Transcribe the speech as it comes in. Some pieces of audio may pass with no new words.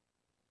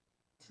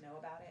to know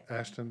about it.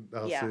 Ashton,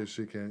 I'll see if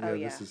she can. Yeah.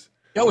 This is...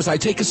 As I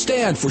take a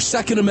stand for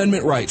Second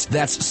Amendment rights.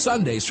 That's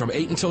Sundays from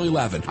 8 until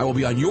 11. I will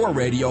be on your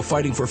radio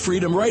fighting for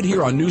freedom right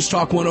here on News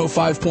Talk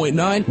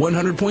 105.9,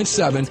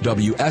 100.7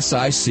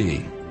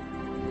 WSIC.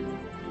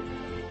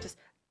 Just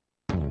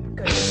go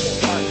to the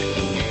state park.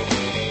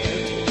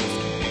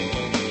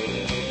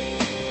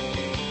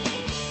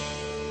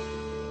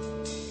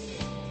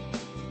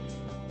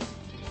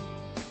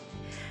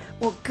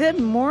 Well, good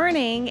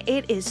morning.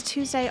 It is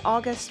Tuesday,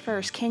 August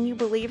 1st. Can you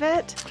believe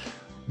it?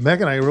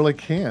 Megan, I really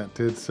can't.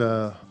 It's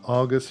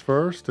August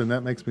 1st, and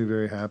that makes me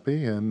very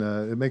happy. And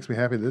it makes me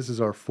happy this is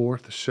our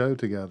fourth show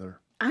together.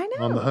 I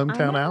know. On the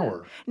Hometown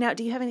Hour. Now,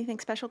 do you have anything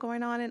special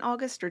going on in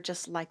August or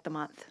just like the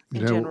month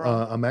in You know, general?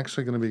 I'm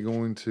actually going to be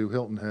going to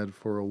Hilton Head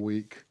for a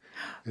week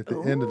at the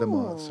end of the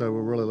month. So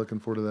we're really looking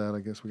forward to that.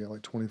 I guess we got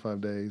like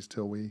 25 days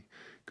till we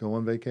go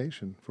on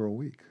vacation for a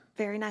week.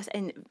 Very nice.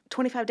 And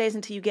 25 days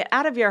until you get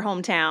out of your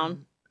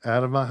hometown.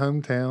 Out of my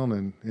hometown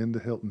and into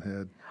Hilton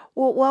Head.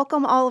 Well,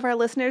 welcome all of our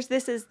listeners.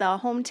 This is the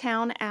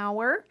Hometown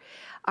Hour,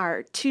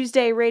 our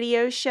Tuesday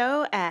radio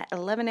show at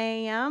 11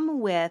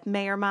 a.m. with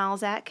Mayor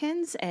Miles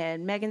Atkins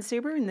and Megan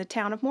Suber in the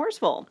town of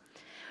Mooresville.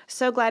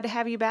 So glad to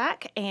have you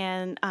back.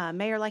 And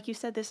Mayor, like you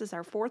said, this is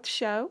our fourth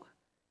show.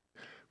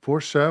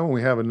 Fourth show, and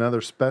we have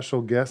another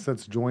special guest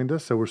that's joined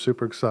us, so we're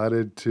super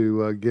excited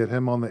to get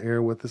him on the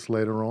air with us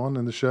later on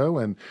in the show.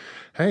 And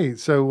hey,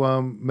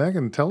 so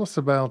Megan, tell us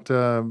about,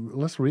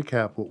 let's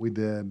recap what we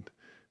did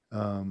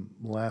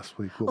last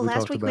week.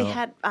 Last week we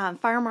had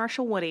Fire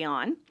Marshal Woody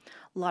on.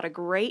 A lot of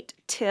great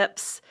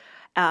tips,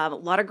 a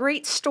lot of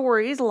great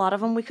stories. A lot of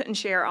them we couldn't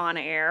share on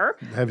air.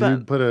 Have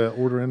you put an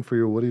order in for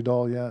your Woody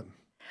doll yet?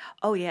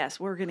 Oh, yes.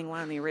 We're getting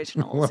one of the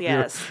originals,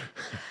 yes.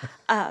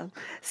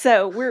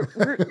 So we're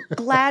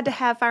glad to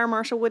have Fire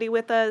Marshal Woody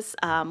with us.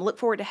 Look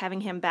forward to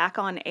having him back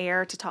on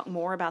air to talk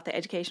more about the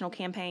educational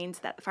campaigns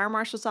that the Fire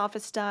Marshal's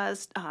Office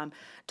does,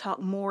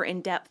 talk more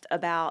in depth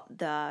about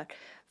the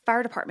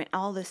fire department,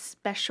 all the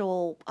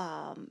special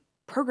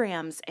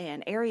programs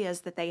and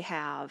areas that they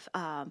have,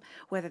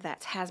 whether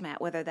that's hazmat,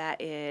 whether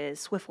that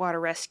is swiftwater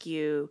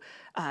rescue,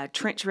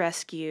 trench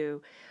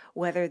rescue,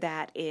 whether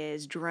that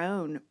is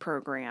drone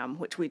program,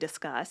 which we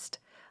discussed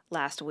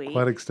last week.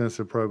 Quite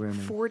extensive programming.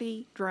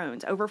 40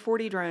 drones, over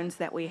 40 drones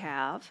that we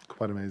have.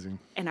 Quite amazing.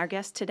 And our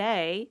guest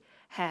today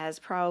has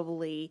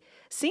probably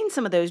seen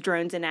some of those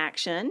drones in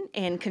action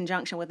in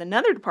conjunction with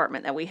another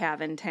department that we have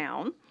in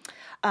town.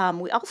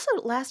 We also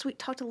last week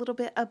talked a little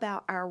bit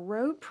about our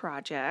road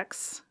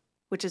projects,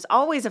 which is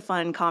always a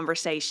fun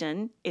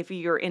conversation if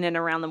you're in and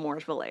around the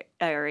Mooresville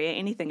area.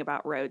 Anything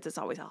about roads is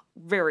always a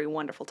very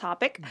wonderful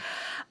topic.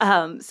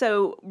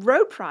 So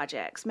road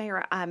projects,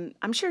 Mayor,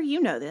 I'm sure you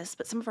know this,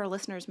 but some of our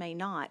listeners may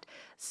not.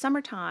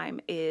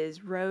 Summertime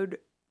is road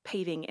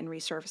paving and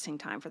resurfacing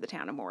time for the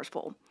town of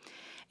Mooresville.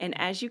 And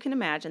as you can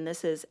imagine,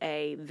 this is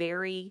a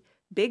very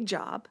big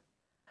job.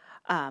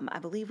 I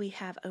believe we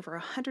have over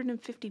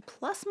 150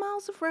 plus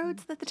miles of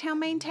roads that the town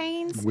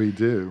maintains. We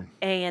do.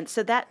 And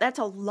so that's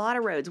a lot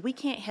of roads. We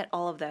can't hit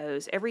all of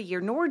those every year,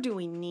 nor do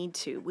we need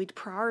to. We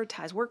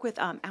prioritize, work with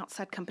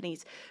outside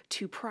companies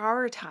to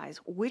prioritize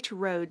which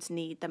roads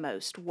need the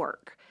most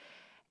work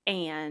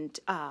and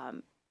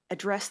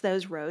address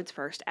those roads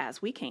first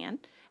as we can,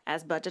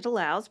 as budget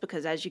allows,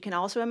 because as you can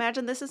also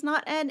imagine, this is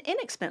not an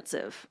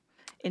inexpensive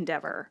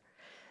endeavor.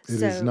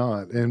 It is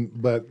not.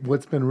 But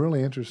what's been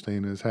really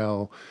interesting is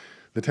how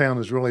the town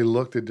has really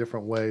looked at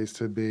different ways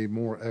to be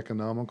more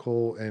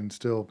economical and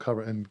still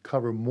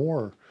cover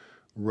more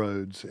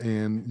roads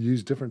and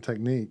use different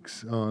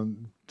techniques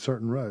on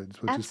certain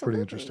roads, which is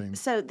pretty interesting.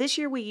 So this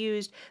year we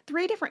used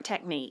 3 different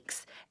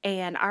techniques,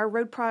 and our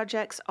road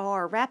projects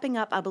are wrapping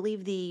up, I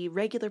believe, the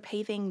regular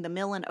paving, the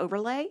mill and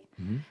overlay.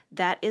 Mm-hmm.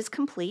 That is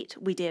complete.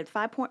 We did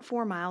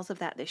 5.4 miles of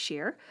that this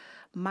year.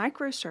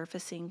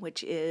 Microsurfacing,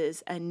 which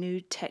is a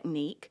new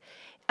technique,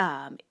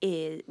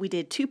 we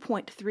did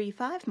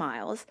 2.35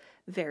 miles,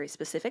 very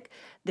specific,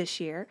 this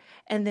year.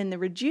 And then the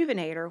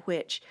Rejuvenator,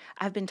 which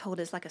I've been told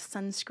is like a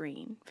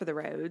sunscreen for the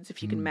roads,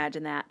 if you can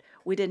imagine that.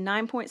 We did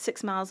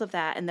 9.6 miles of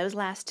that, and those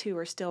last 2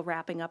 are still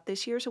wrapping up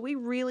this year. So we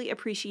really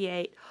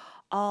appreciate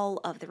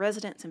all of the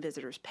residents and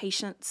visitors'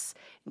 patience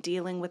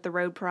dealing with the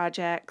road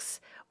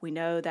projects. We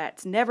know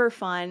that's never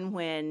fun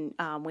when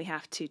we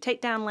have to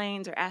take down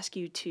lanes or ask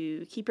you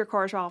to keep your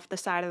cars off the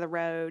side of the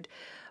road.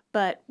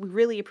 But we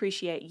really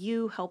appreciate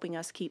you helping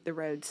us keep the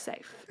roads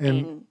safe.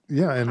 And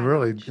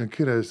really,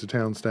 kudos to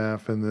town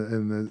staff and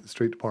the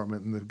street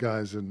department and the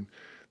guys and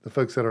the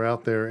folks that are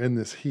out there in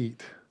this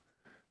heat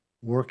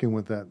working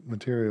with that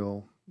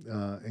material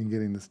and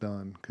getting this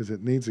done, because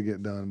it needs to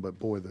get done. But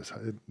boy, it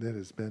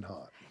has been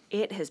hot.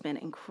 It has been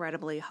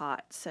incredibly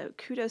hot. So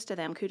kudos to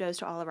them. Kudos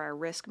to all of our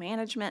risk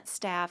management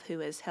staff who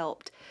has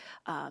helped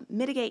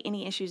mitigate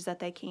any issues that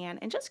they can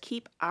and just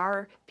keep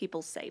our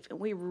people safe. And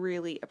we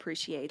really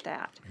appreciate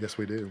that. Yes,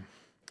 we do.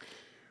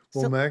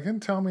 Well, Megan,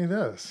 tell me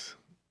this.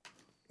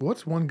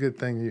 What's one good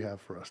thing you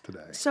have for us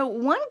today? So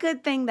one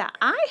good thing that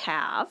I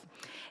have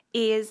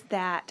is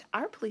that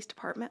our police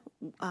department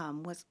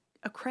was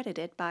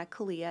accredited by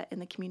CALEA in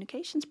the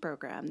communications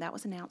program. That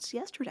was announced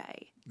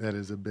yesterday. That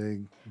is a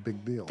big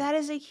deal. That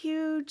is a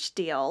huge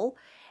deal.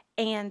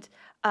 And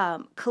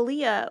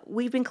CALEA,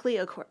 we've been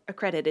CALEA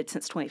accredited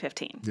since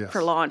 2015 Yes.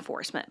 for law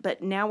enforcement,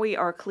 but now we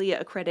are CALEA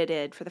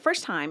accredited for the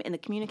first time in the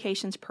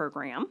communications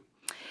program.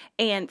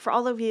 And for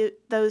all of you,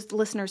 those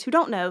listeners who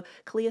don't know,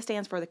 CALEA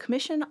stands for the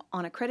Commission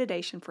on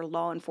Accreditation for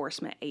Law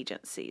Enforcement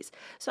Agencies.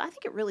 So I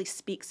think it really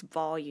speaks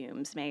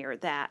volumes, Mayor,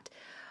 that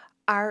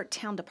our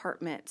town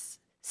departments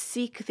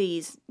seek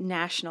these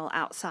national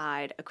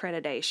outside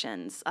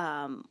accreditations,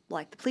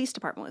 like the police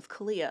department with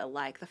CALEA,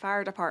 like the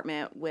fire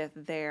department with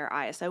their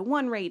ISO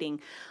 1 rating,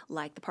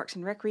 like the Parks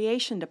and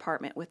Recreation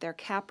department with their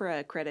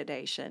CAPRA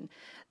accreditation.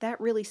 That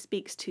really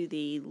speaks to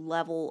the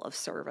level of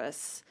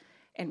service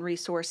and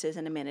resources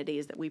and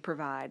amenities that we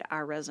provide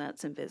our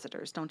residents and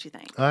visitors, don't you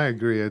think? I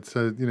agree. It's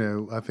I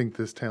think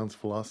this town's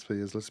philosophy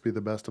is let's be the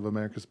best of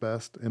America's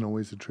best, and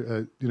always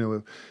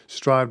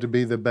strive to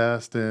be the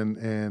best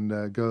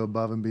and go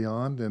above and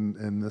beyond.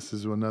 And this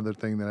is another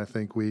thing that I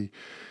think we,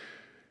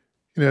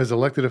 as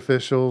elected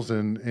officials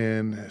and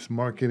as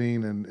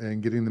marketing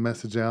and getting the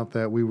message out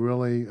that we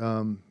really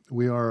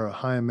we are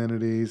high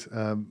amenities.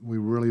 We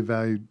really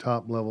value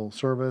top level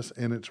service,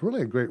 and it's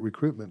really a great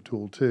recruitment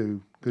tool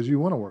too, because you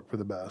want to work for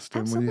the best.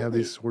 And when you have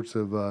these sorts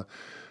of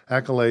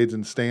accolades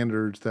and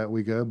standards that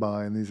we go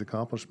by and these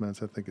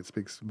accomplishments, I think it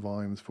speaks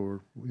volumes for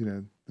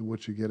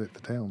what you get at the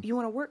town. You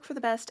want to work for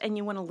the best, and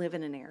you want to live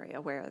in an area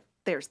where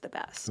there's the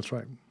best. That's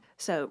right.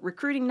 So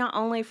recruiting not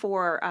only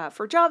for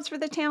jobs for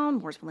the town,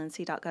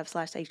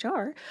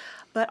 mooresvillenc.gov/HR,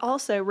 but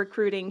also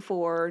recruiting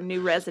for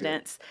new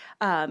residents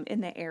in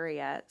the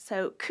area.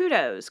 So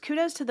kudos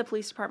to the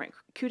police department.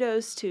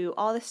 Kudos to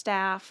all the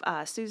staff,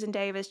 Susan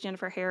Davis,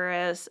 Jennifer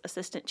Harris,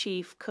 Assistant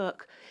Chief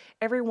Cook,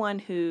 everyone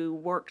who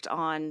worked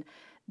on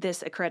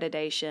this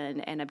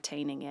accreditation and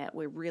obtaining it.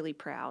 We're really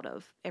proud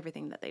of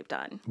everything that they've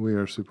done. We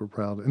are super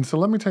proud. And so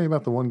let me tell you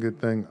about the one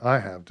good thing I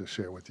have to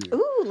share with you.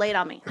 Ooh, lay it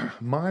on me.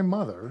 My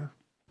mother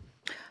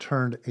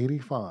turned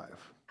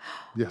 85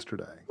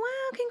 yesterday.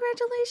 Wow,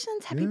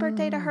 congratulations. Happy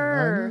birthday to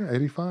her. I know,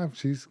 85.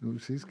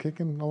 She's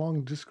kicking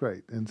along just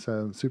great. And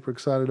so super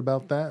excited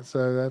about that.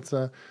 So that's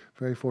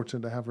very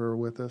fortunate to have her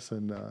with us,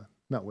 and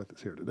not with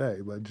us here today,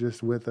 but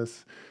just with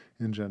us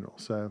in general.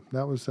 So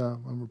that was a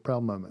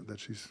proud moment that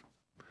she's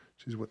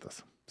with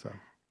us. So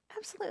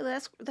absolutely,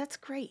 that's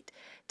great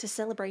to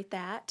celebrate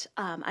that.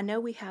 I know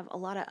we have a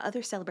lot of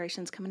other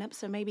celebrations coming up,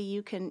 so maybe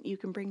you can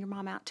bring your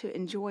mom out to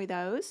enjoy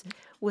those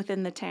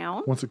within the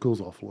town. Once it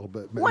cools off a little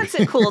bit. Maybe. Once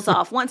it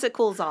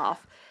cools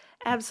off.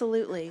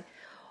 Absolutely.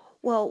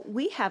 Well,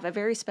 we have a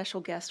very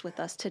special guest with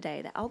us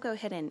today that I'll go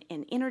ahead and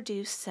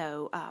introduce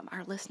so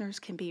our listeners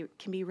can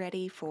be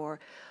ready for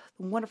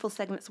the wonderful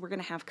segments we're going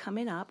to have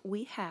coming up.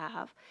 We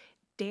have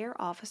D.A.R.E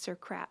Officer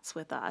Kratz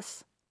with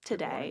us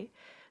today,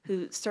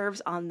 who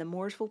serves on the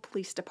Mooresville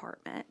Police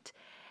Department,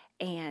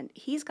 and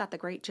he's got the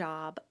great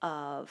job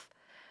of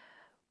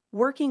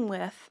working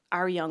with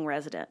our young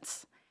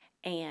residents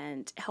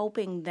and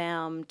helping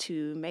them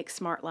to make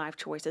smart life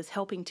choices,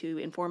 helping to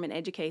inform and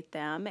educate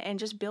them, and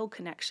just build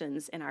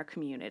connections in our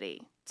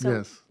community. So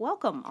yes.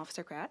 Welcome,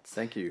 Officer Kratz.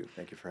 Thank you.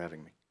 Thank you for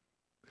having me.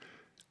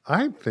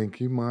 I think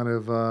you might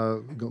have,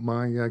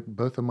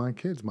 both of my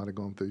kids might have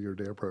gone through your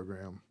D.A.R.E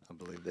program. I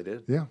believe they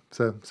did. Yeah,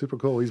 so super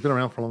cool. He's been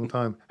around for a long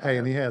time. Hey,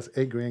 and he has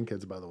 8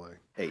 grandkids, by the way.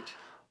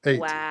 8.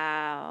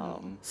 Wow.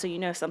 Mm-hmm. So you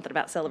know something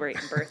about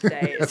celebrating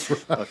birthdays.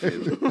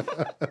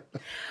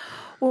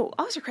 Well,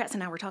 Officer Kratz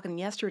and I were talking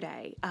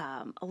yesterday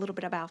a little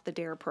bit about the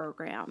D.A.R.E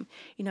program.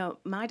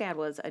 My dad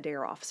was a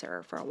D.A.R.E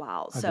officer for a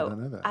while. I did not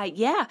know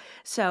that.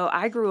 So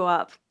I grew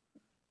up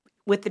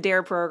with the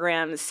D.A.R.E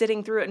program,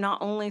 sitting through it,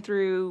 not only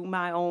through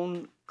my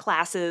own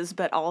classes,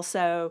 but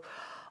also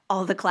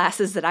all the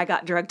classes that I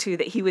got drugged to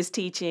that he was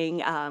teaching,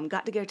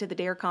 got to go to the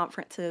D.A.R.E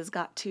conferences,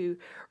 got to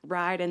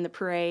ride in the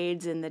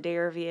parades in the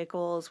D.A.R.E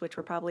vehicles, which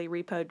were probably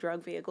repoed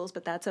drug vehicles,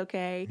 but that's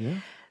okay. Yeah.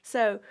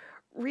 So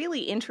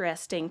really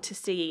interesting to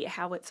see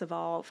how it's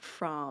evolved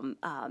from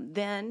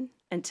then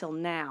until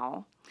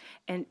now.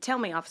 And tell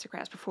me, Officer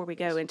Kratz, before we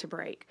go into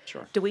break,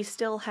 Sure. do we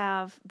still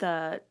have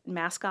the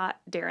mascot,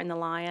 D.A.R.E the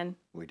Lion?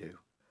 We do.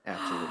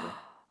 Absolutely.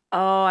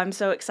 Oh, I'm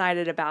so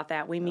excited about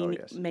that. We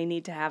yes. may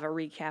need to have a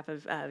recap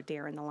of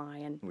D.A.R.E and the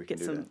Lion. We can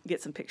do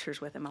Get some pictures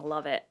with him. I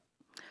love it.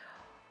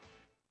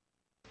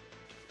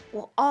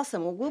 Well,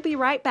 awesome. Well, we'll be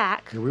right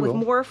back with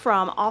more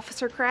from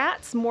Officer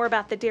Kratz, more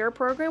about the D.A.R.E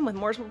program with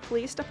Mooresville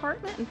Police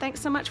Department, and thanks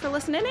so much for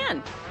listening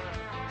in.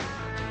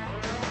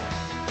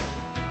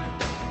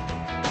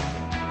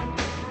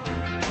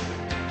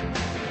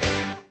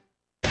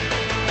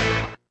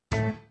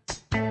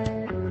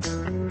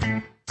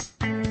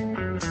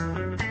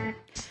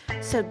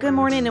 So good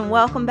morning and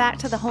welcome back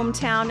to the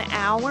Hometown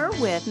Hour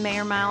with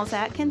Mayor Miles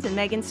Atkins and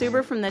Megan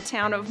Suber from the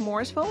town of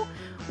Mooresville.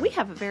 We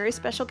have a very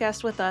special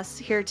guest with us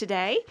here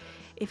today.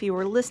 If you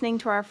were listening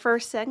to our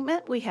first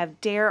segment, we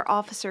have D.A.R.E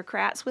Officer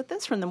Kratz with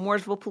us from the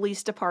Mooresville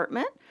Police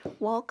Department.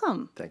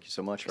 Welcome. Thank you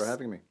so much for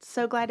having me.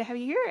 So glad to have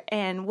you here,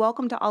 and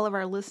welcome to all of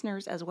our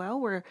listeners as well.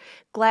 We're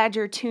glad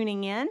you're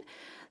tuning in.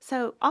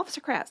 So,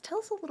 Officer Kratz, tell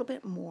us a little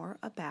bit more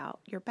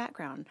about your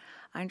background.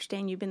 I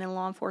understand you've been in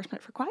law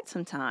enforcement for quite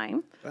some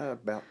time.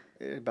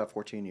 About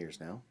 14 years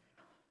now,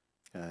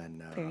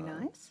 and Very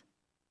nice.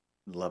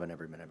 loving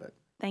every minute of it.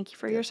 Thank you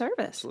for your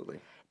service. Absolutely.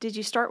 Did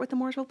you start with the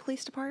Mooresville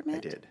Police Department?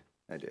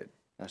 I did.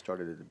 I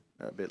started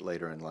a bit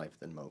later in life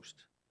than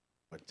most,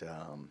 but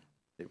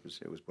it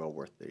was well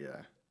worth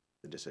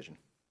the decision.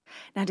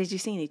 Now, did you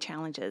see any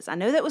challenges? I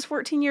know that was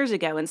 14 years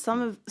ago, and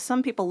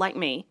some people like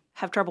me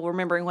have trouble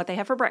remembering what they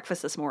had for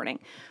breakfast this morning.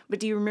 But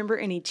do you remember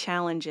any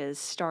challenges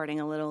starting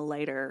a little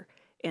later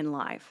in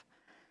life?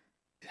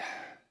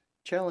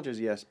 Challenges,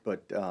 yes,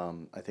 but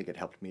I think it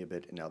helped me a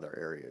bit in other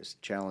areas.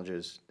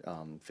 Challenges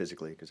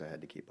physically, because I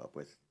had to keep up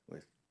with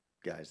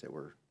guys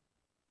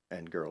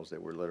and girls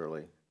that were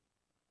literally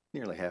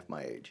nearly half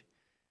my age.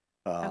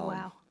 Oh,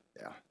 wow.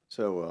 Yeah.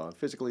 So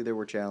physically there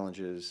were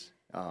challenges,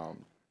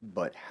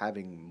 but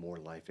having more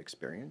life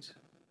experience,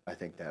 I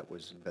think that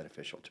was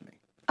beneficial to me.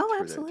 Oh,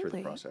 through absolutely. Through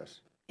the process.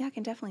 Yeah, I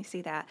can definitely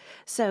see that.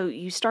 So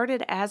you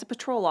started as a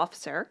patrol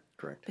officer.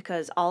 Correct.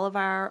 Because all of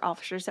our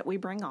officers that we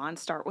bring on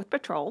start with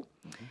patrol.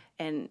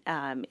 And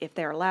if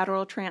they're a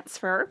lateral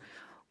transfer,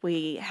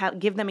 we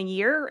give them a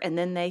year, and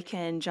then they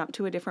can jump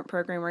to a different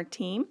program or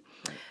team.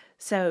 Right.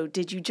 So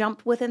did you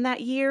jump within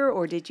that year,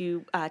 or did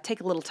you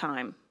take a little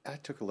time? I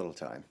took a little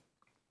time.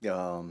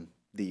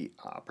 The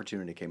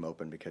opportunity came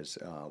open because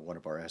one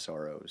of our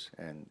SROs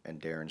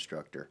and D.A.R.E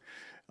instructor,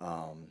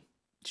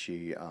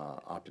 she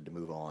opted to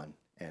move on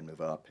and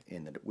move up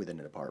within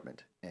the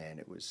department, and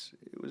it was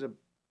a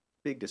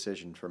big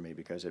decision for me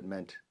because it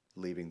meant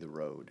leaving the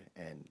road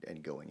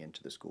and going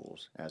into the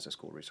schools as a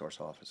school resource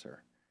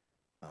officer,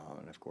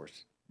 and of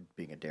course,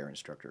 being a D.A.R.E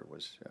instructor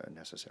was a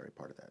necessary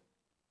part of that.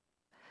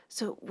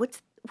 So what's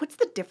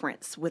the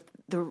difference with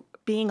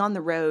being on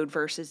the road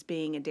versus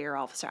being a D.A.R.E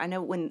officer? I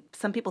know when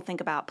some people think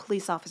about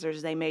police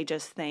officers, they may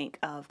just think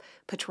of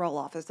patrol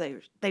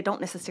officers. They don't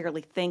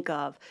necessarily think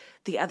of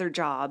the other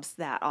jobs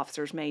that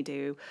officers may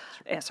do,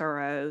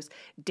 SROs,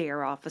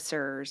 D.A.R.E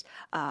officers.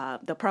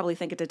 They'll probably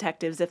think of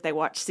detectives if they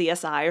watch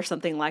CSI or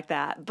something like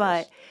that.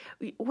 But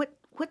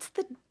what's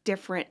the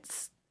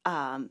difference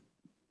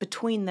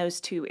between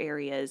those two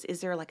areas? Is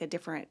there like a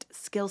different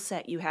skill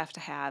set you have to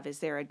have? Is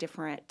there a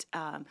different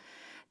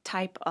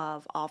type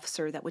of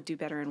officer that would do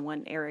better in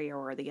one area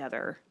or the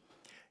other?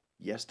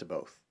 Yes to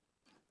both.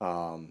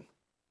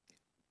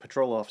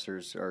 Patrol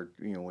officers are,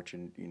 what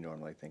you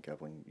normally think of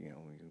when you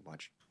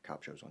watch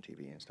cop shows on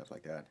TV and stuff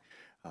like that.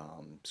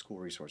 School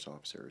resource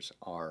officers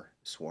are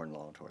sworn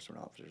law enforcement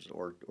officers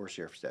or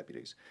sheriff's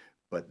deputies,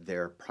 but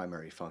their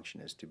primary function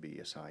is to be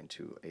assigned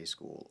to a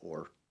school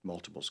or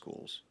multiple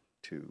schools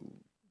to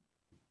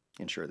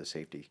ensure the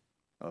safety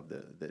of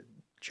the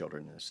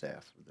children and the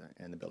staff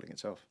and the building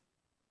itself.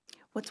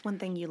 What's one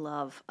thing you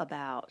love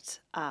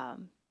about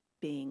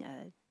being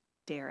a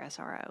D.A.R.E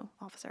SRO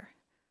officer?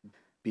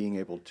 Being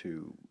able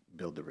to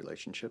build the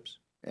relationships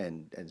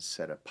and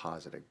set a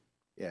positive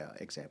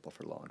example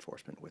for law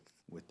enforcement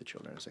with the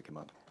children as they come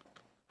up.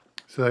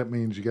 So that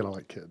means you got to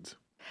like kids.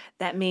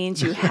 That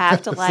means you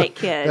have to like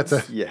kids.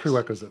 That's a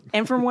prerequisite.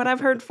 And from what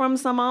I've heard from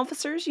some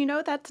officers,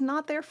 that's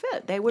not their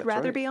fit. They would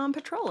rather right. be on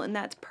patrol, and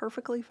that's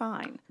perfectly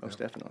fine. Most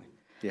definitely.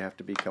 You have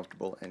to be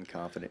comfortable and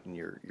confident in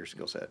your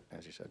skill set,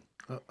 as you said.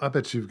 I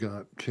bet you've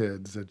got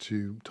kids that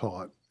you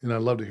taught, and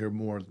I'd love to hear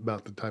more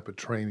about the type of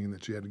training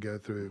that you had to go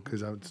through,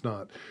 because it's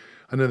not.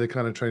 I know the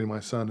kind of training my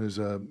son, who's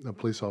a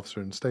police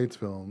officer in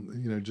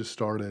Statesville, just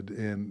started,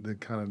 and the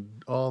kind of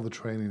all the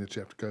training that you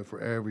have to go for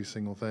every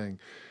single thing.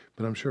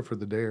 But I'm sure for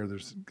the D.A.R.E,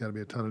 there's got to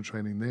be a ton of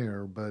training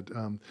there. But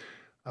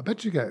I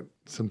bet you got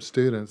some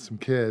students, some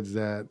kids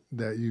that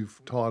you've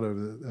taught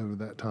over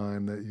that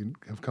time that you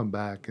have come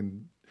back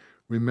and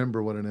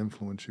remember what an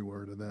influence you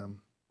were to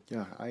them.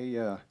 Yeah,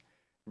 I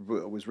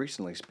was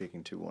recently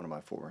speaking to one of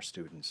my former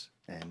students,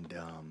 and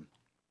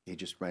he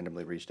just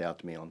randomly reached out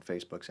to me on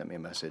Facebook, sent me a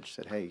message,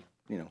 said, "Hey,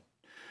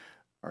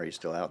 are you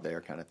still out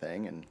there?" kind of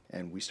thing,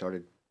 and we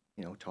started,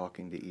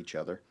 talking to each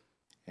other.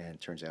 And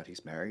it turns out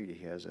he's married.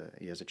 He has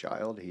a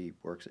child. He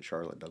works at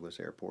Charlotte Douglas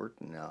Airport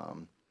and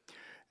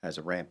as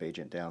a ramp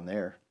agent down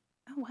there.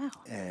 Oh, wow.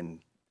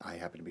 And I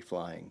happened to be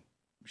flying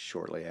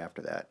shortly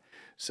after that.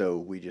 So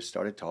we just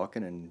started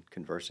talking and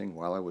conversing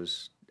while I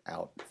was I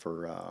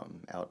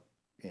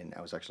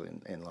was actually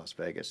in Las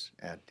Vegas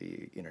at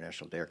the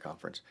International D.A.R.E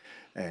conference.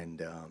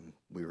 And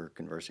we were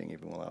conversing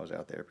even while I was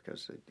out there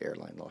because the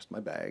airline lost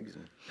my bags.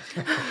 And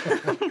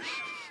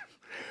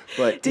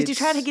But did you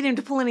try to get him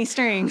to pull any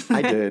strings?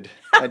 I did.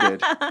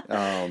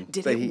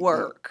 Did it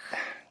work?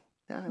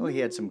 He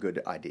had some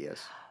good ideas,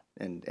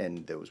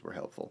 and those were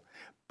helpful.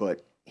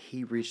 But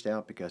he reached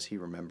out because he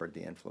remembered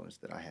the influence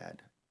that I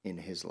had in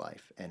his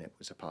life, and it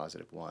was a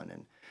positive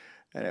one,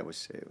 and it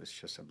was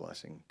just a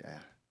blessing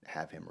to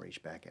have him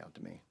reach back out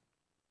to me.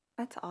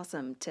 That's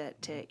awesome to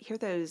hear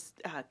those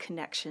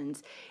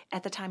connections.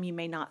 At the time, you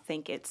may not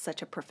think it's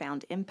such a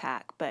profound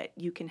impact, but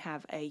you can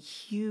have a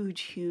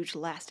huge, huge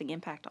lasting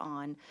impact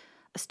on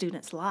a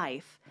student's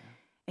life. Yeah.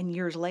 And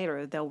years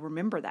later, they'll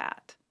remember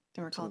that.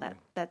 I recall that.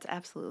 Absolutely. That's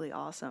absolutely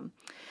awesome.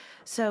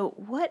 So,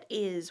 what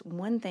is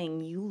one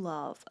thing you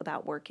love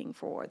about working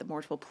for the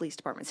Mooresville Police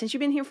Department? Since you've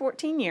been here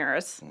 14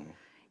 years,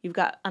 you've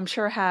got, I'm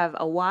sure, have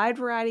a wide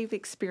variety of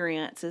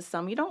experiences.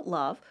 Some you don't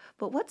love,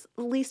 but what's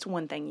at least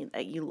one thing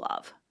that you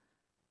love?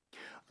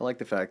 I like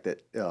the fact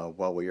that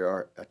while we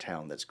are a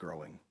town that's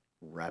growing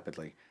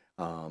rapidly,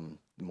 the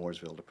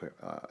Mooresville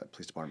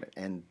Police Department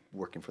and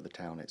working for the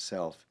town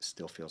itself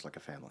still feels like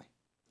a family.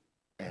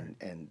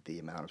 And the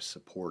amount of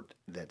support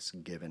that's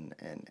given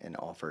and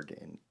offered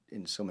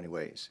in so many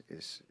ways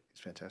is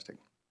fantastic.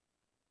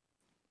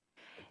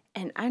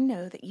 And I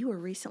know that you were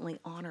recently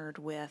honored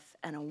with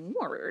an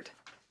award.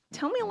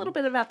 Tell me a little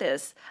bit about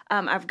this.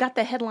 I've got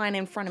the headline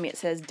in front of me. It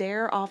says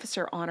D.A.R.E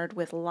officer honored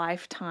with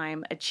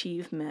Lifetime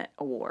Achievement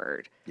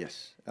Award.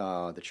 Yes,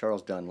 the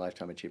Charles Dunn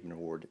Lifetime Achievement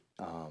Award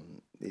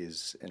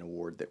is an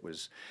award that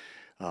was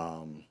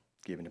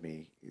given to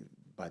me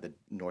by the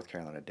North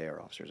Carolina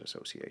D.A.R.E Officers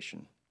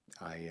Association.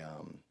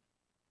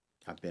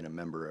 I've been a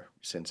member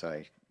since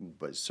I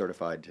was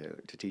certified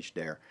to teach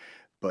D.A.R.E,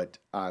 but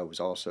I was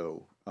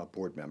also a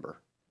board member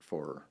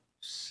for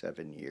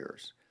 7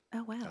 years.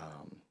 Oh,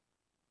 wow.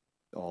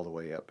 All the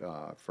way up,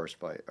 first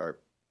vice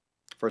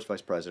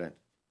president,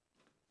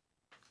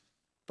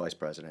 vice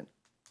president,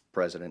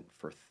 president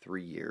for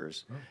 3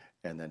 years,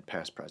 and then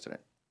past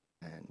president.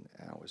 And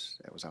I was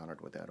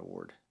honored with that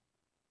award.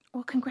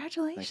 Well,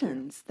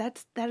 congratulations.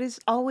 That is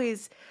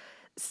always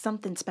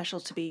something special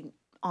to be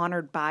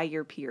honored by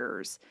your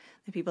peers,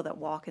 the people that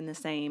walk in the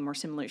same or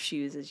similar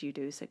shoes as you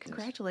do. So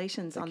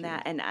congratulations on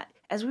that. And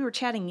as we were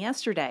chatting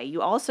yesterday,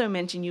 you also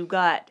mentioned you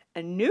got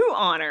a new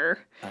honor.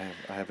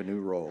 I have a new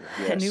role.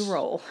 Yes. A new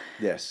role.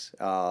 Yes.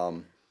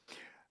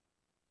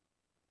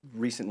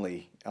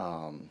 Recently,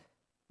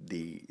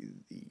 the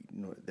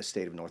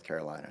state of North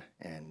Carolina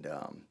and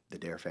the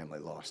D.A.R.E family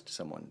lost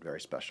someone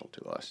very special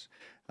to us.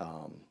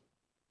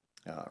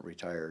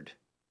 Retired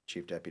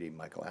Chief Deputy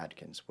Michael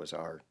Adkins was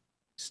our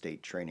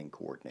state training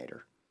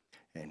coordinator,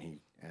 and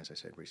he, as I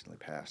said, recently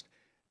passed.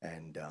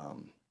 And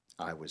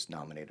I was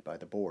nominated by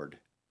the board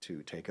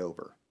to take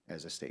over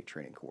as a state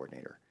training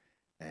coordinator,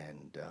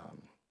 and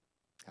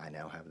I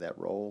now have that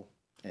role,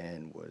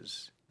 and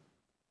was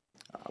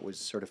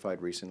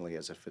certified recently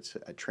as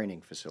a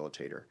training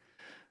facilitator.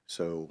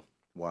 So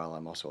while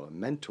I'm also a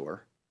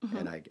mentor,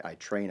 and I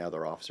train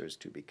other officers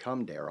to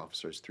become D.A.R.E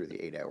officers through the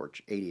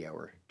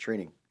 80-hour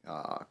training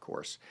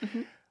course,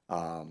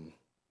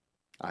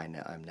 I'm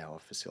now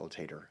a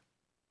facilitator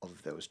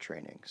of those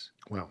trainings.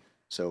 Wow.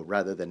 So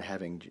rather than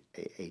having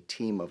a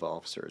team of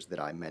officers that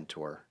I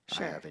mentor,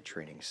 Sure. I have a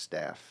training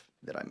staff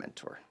that I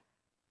mentor.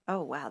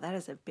 Oh, wow. That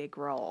is a big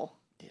role.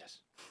 Yes.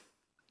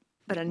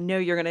 But I know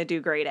you're going to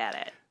do great at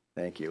it.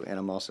 Thank you. And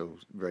I'm also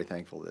very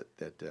thankful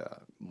that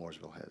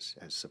Mooresville has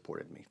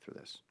supported me through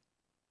this.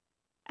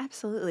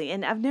 Absolutely.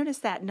 And I've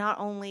noticed that not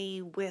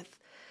only with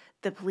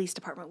the police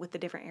department, with the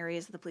different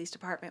areas of the police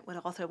department, but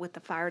also with the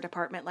fire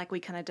department, like we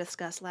kind of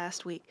discussed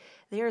last week,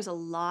 there's a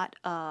lot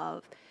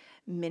of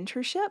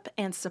mentorship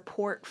and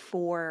support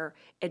for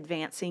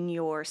advancing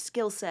your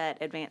skill set,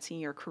 advancing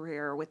your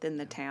career within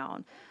the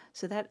town.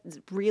 So that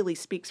really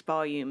speaks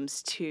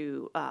volumes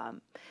to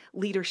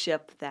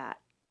leadership that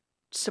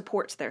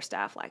supports their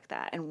staff like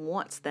that and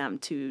wants them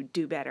to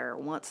do better,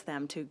 wants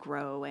them to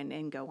grow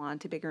and go on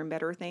to bigger and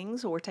better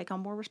things or take on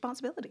more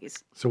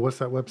responsibilities. So what's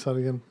that website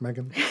again,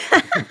 Megan?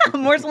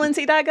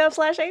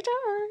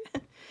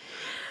 mooresvillennc.gov/HR.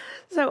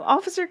 So,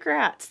 Officer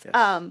Kratz,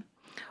 Yes.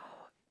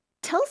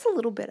 tell us a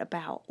little bit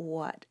about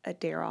what a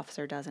D.A.R.E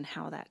officer does and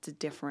how that's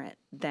different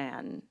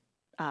than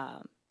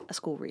a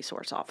school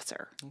resource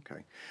officer.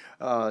 Okay.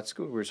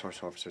 School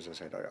resource officers,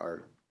 as I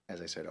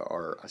said,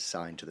 are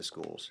assigned to the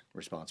schools,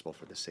 responsible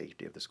for the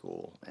safety of the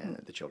school and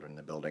the children in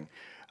the building.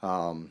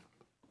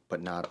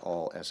 But not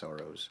all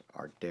SROs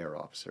are D.A.R.E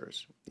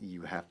officers.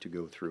 You have to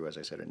go through, as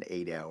I said, an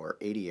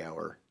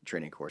 80-hour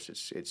training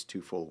course. It's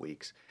 2 full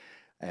weeks,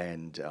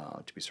 and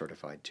to be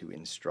certified to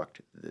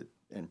instruct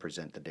and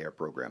present the D.A.R.E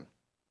program.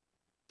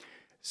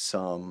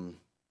 Some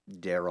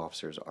D.A.R.E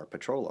officers are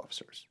patrol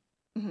officers.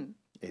 Mm-hmm.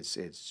 It's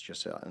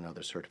just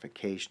another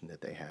certification that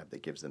they have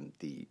that gives them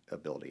the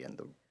ability and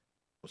the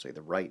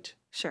right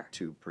Sure.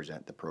 to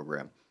present the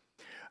program.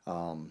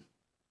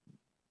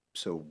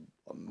 So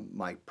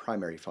my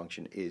primary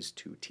function is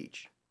to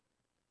teach,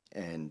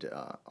 and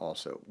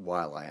also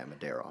while I am a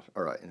D.A.R.E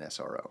or an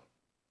SRO.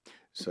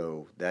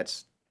 So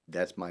that's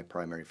my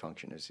primary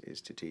function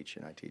is to teach,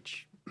 and I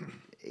teach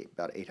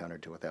about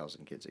 800 to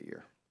 1,000 kids a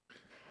year.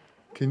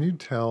 Can you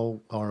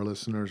tell our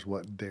listeners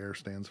what D.A.R.E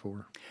stands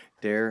for?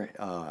 D.A.R.E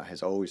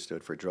has always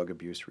stood for Drug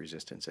Abuse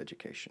Resistance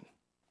Education.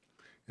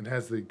 And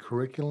has the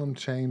curriculum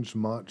changed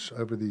much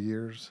over the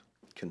years?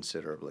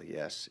 Considerably,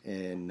 yes.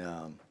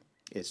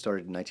 It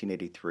started in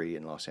 1983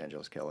 in Los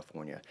Angeles,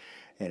 California,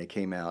 and it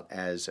came out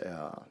as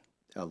a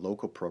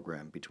local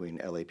program between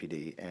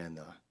LAPD and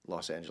the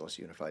Los Angeles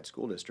Unified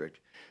School District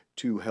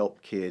to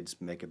help kids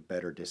make a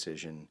better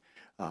decision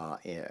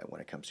when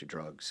it comes to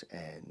drugs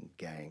and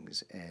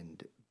gangs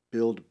and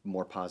build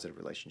more positive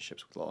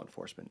relationships with law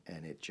enforcement,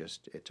 and it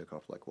took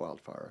off like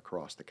wildfire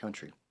across the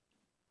country.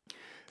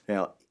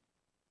 Now,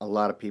 a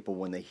lot of people,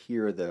 when they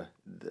hear the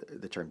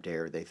term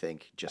D.A.R.E, they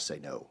think just say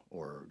no,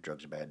 or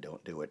drugs are bad,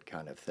 don't do it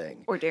kind of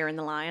thing. Or Daring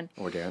the Lion.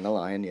 Or Daring the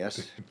Lion,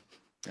 yes.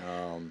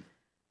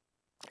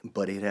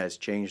 But it has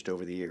changed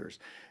over the years.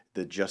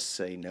 The just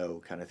say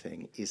no kind of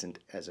thing isn't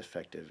as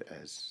effective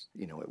as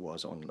it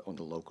was on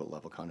the local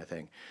level kind of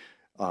thing.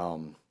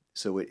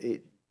 So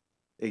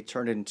it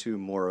turned into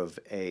more of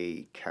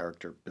a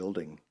character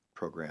building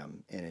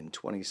program, and in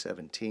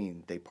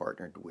 2017 they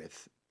partnered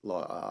with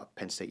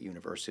Penn State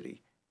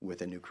University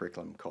with a new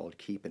curriculum called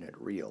Keeping It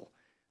Real,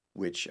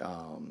 which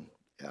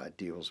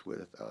deals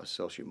with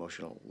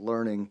socio-emotional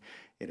learning.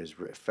 It is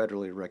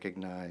federally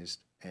recognized,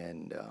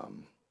 and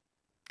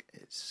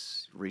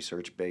it's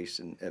research-based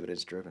and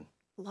evidence-driven.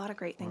 A lot of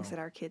great things that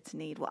our kids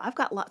need. Well, I've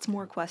got lots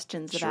more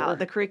questions Sure. about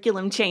the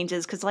curriculum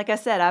changes because, like I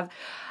said,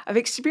 I've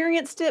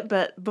experienced it,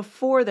 but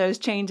before those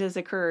changes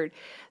occurred.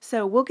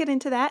 So we'll get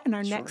into that in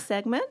our next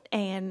segment.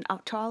 And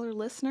to all our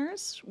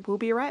listeners, we'll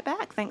be right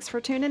back. Thanks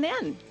for tuning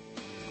in.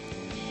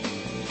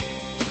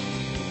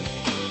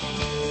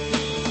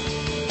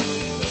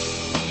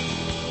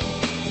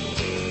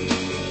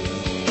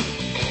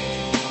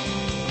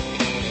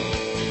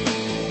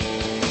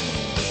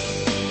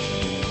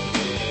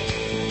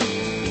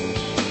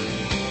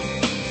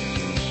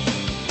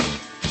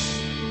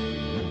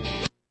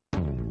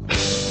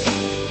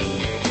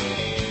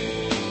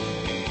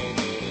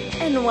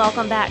 And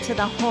welcome back to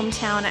the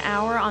Hometown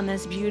Hour on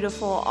this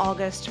beautiful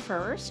August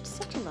 1st.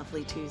 Such a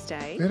lovely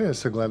Tuesday. It is.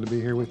 So glad to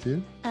be here with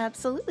you.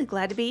 Absolutely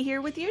glad to be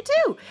here with you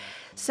too.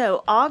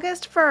 So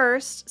August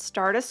 1st,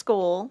 start of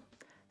school.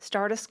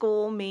 Start of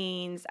school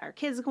means our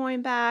kids are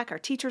going back, our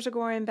teachers are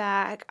going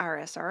back, our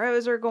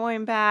SROs are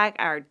going back,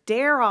 our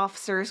D.A.R.E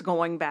officers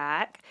going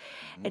back.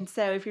 And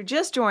so if you're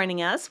just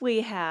joining us,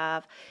 we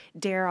have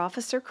D.A.R.E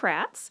Officer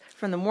Kratz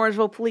from the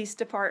Mooresville Police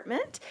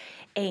Department.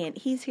 And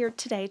he's here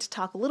today to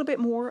talk a little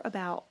bit more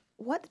about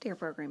what the D.A.R.E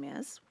program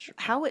is,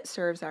 how it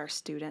serves our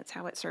students,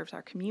 how it serves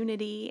our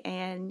community,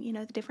 and,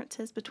 the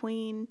differences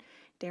between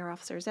D.A.R.E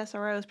officers,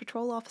 SROs,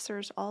 patrol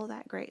officers, all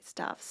that great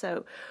stuff.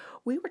 So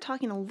we were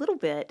talking a little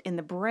bit in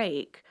the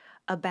break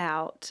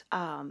about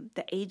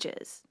the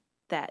ages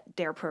that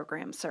D.A.R.E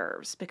program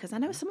serves, because I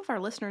know some of our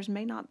listeners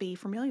may not be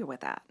familiar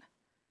with that.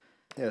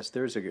 Yes,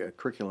 there's a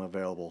curriculum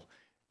available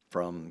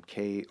from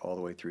K all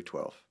the way through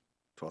 12th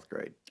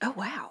grade. Oh,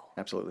 wow.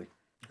 Absolutely.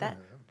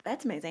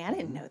 That's amazing. I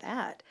didn't know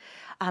that.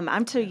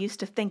 I'm too used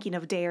to thinking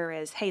of D.A.R.E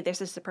as, hey,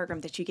 this is the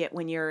program that you get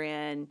when you're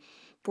in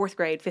 4th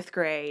grade, 5th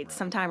grade,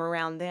 sometime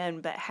around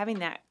then. But having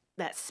that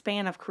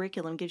span of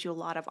curriculum gives you a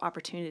lot of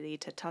opportunity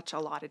to touch a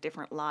lot of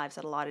different lives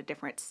at a lot of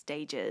different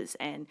stages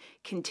and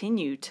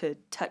continue to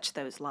touch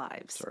those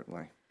lives.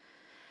 Certainly.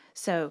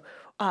 So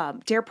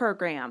D.A.R.E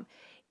program,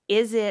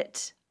 is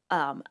it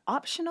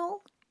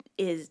optional?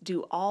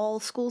 Do all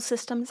school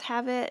systems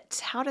have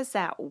it? How does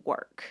that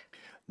work?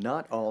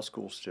 Not all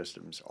school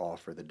systems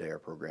offer the D.A.R.E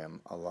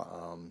program. A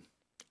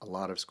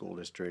lot of school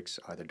districts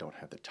either don't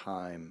have the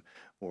time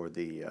or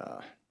the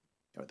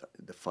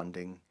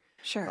funding.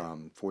 Sure.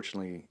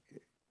 Fortunately,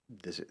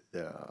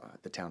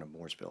 the town of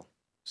Mooresville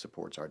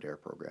supports our D.A.R.E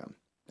program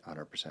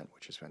 100%,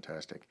 which is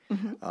fantastic.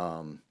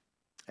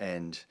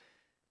 And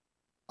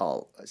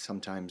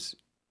sometimes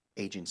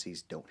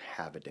agencies don't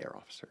have a D.A.R.E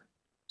officer,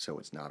 so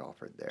it's not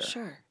offered there.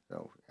 Sure.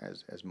 So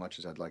as much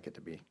as I'd like it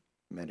to be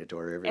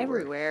mandatory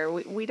everywhere.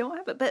 We don't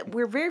have it, but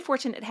we're very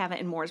fortunate to have it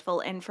in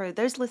Mooresville. And for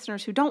those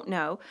listeners who don't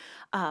know,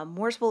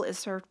 Mooresville is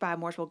served by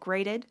Mooresville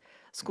Graded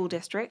School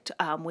District.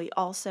 We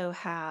also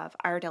have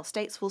Iredell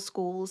Statesville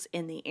schools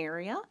in the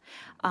area,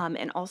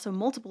 and also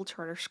multiple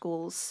charter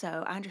schools.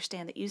 So I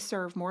understand that you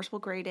serve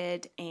Mooresville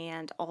Graded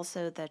and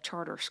also the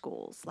charter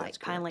schools like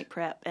Pine Lake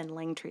Prep and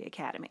Langtree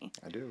Academy.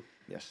 I do,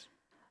 yes.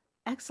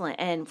 Excellent.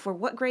 And for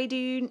what grade do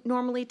you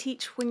normally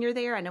teach when you're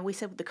there? I know we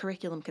said the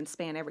curriculum can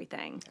span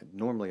everything.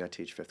 Normally I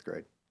teach 5th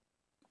grade.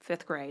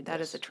 5th grade.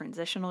 That is a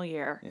transitional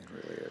year. It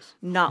really is.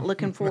 Not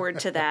looking forward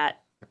to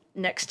that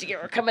next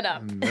year coming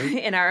up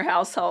in our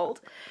household.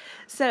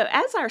 So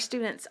as our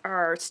students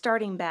are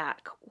starting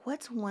back,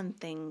 what's one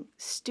thing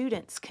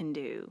students can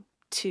do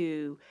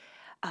to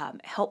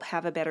help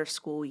have a better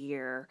school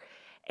year?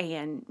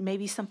 And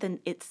maybe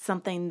it's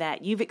something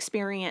that you've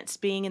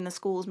experienced being in the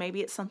schools.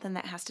 Maybe it's something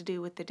that has to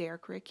do with the D.A.R.E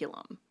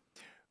curriculum.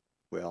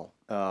 Well,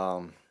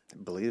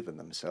 believe in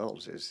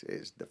themselves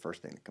is the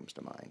first thing that comes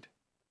to mind.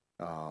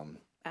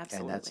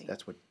 Absolutely. And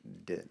that's what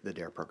the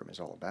D.A.R.E program is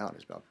all about.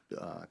 Is about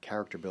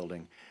character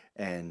building,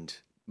 and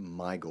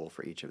my goal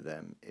for each of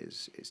them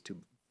is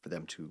for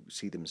them to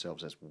see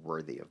themselves as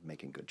worthy of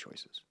making good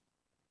choices.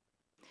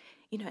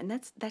 And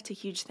that's a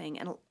huge thing.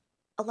 And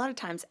a lot of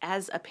times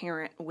as a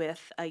parent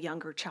with a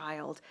younger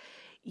child,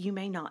 you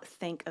may not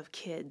think of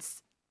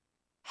kids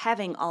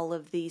having all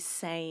of these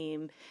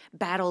same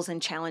battles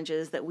and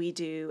challenges that we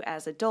do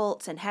as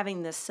adults and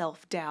having this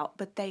self-doubt,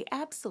 but they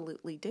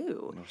absolutely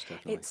do. Most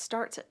definitely. It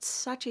starts at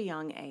such a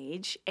young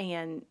age,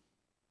 and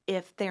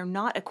if they're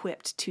not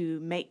equipped to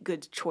make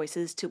good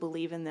choices, to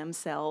believe in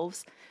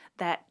themselves,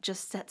 that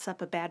just sets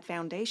up a bad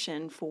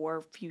foundation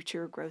for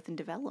future growth and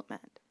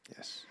development.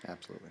 Yes,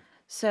 absolutely.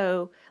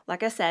 So,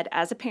 like I said,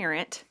 as a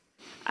parent,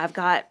 I've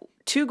got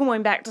two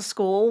going back to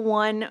school,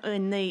 one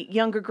in the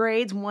younger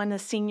grades, one a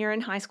senior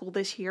in high school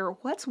this year.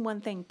 What's one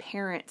thing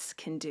parents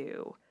can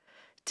do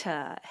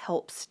to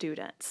help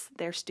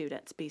their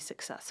students, be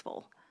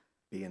successful?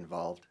 Be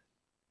involved,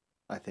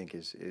 I think,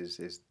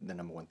 is the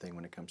number one thing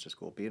when it comes to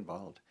school. Be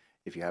involved.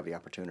 If you have the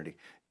opportunity,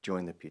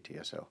 join the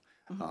PTSO.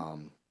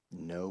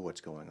 Know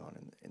what's going on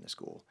in the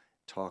school.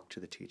 Talk to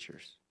the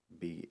teachers.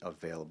 Be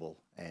available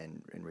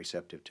and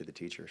receptive to the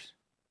teachers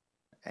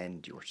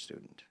and your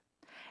student.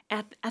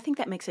 I think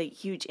that makes a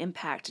huge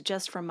impact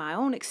just from my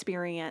own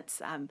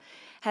experience,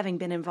 having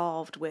been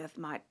involved with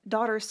my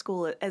daughter's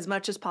school as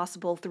much as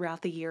possible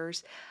throughout the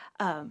years.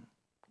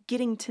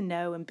 Getting to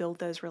know and build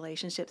those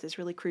relationships is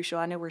really crucial.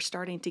 I know we're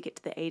starting to get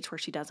to the age where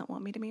she doesn't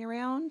want me to be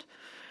around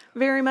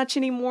very much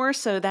anymore,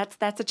 so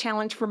that's a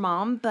challenge for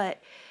mom,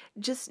 but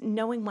just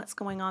knowing what's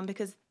going on,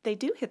 because they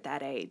do hit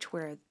that age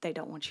where they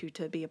don't want you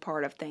to be a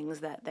part of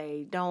things that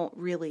they don't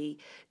really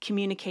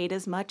communicate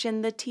as much,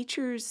 and the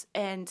teachers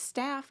and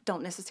staff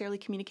don't necessarily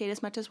communicate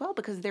as much as well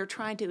because they're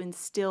trying to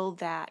instill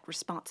that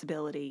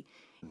responsibility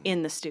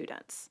in the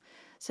students.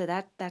 So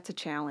that's a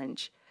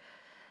challenge.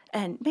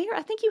 And Mayor,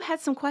 I think you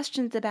had some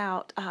questions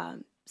about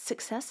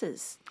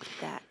successes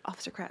that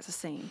Officer Kratz has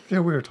seen. Yeah,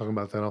 we were talking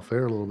about that off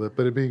air a little bit,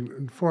 but it'd be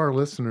for our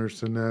listeners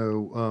to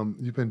know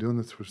you've been doing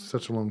this for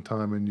such a long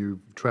time, and you've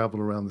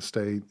traveled around the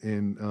state,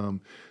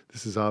 and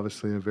this is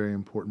obviously a very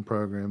important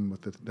program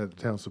that the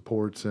town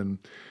supports, and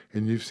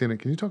you've seen it.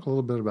 Can you talk a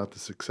little bit about the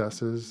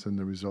successes and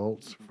the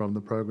results from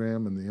the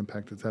program and the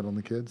impact it's had on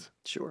the kids?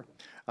 Sure.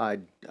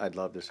 I'd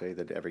love to say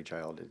that every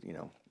child,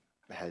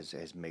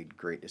 has made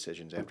great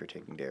decisions after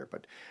taking D.A.R.E,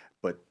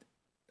 but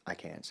I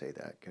can't say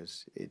that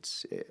because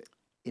it's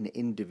an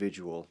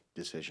individual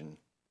decision.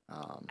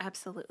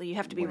 Absolutely. You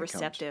have to be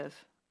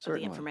receptive of the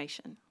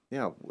information.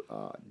 Yeah,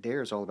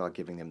 D.A.R.E is all about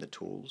giving them the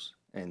tools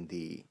and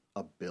the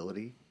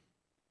ability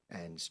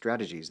and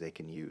strategies they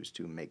can use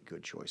to make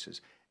good choices.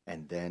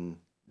 And then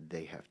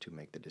they have to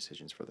make the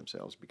decisions for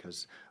themselves,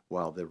 because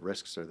while the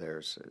risks are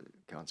theirs,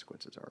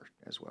 consequences are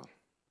as well.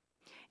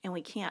 And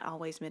we can't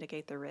always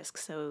mitigate the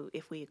risks. So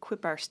if we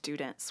equip our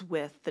students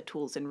with the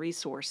tools and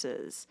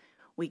resources,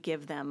 we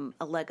give them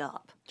a leg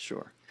up.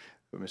 Sure.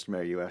 But Mr.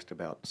 Mayor, you asked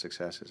about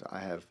successes. I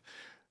have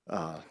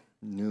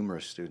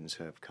numerous students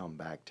who have come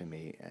back to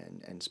me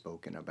and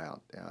spoken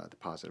about the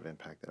positive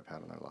impact that I've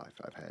had on their life.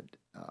 I've had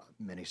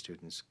many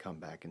students come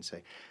back and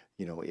say,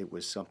 it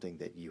was something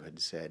that you had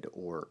said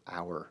or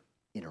our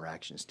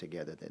interactions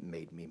together that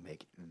made me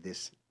make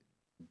this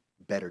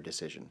better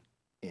decision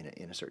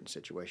in a certain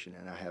situation.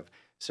 And I have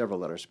several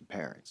letters from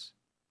parents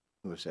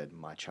who have said,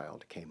 my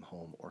child came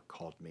home or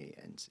called me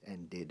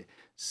and did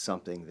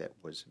something that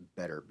was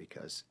better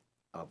because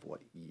of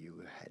what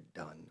you had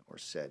done or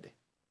said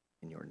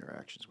in your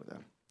interactions with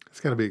them.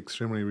 It's got to be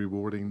extremely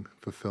rewarding,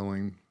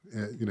 fulfilling,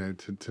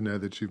 to know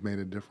that you've made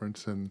a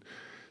difference in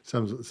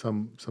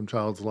some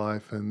child's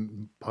life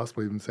and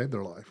possibly even saved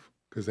their life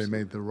because they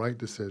made the right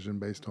decision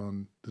based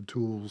on the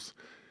tools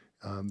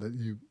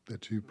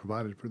that you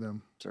provided for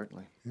them.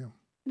 Certainly. Yeah.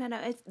 No,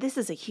 this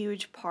is a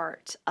huge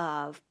part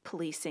of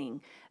policing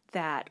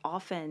that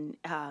often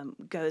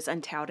goes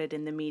untouted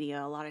in the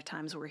media. A lot of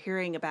times we're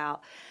hearing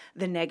about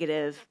the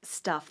negative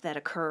stuff that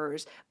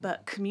occurs,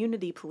 but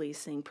community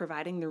policing,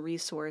 providing the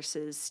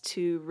resources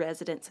to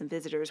residents and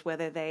visitors,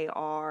 whether they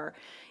are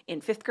in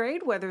fifth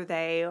grade, whether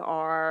they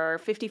are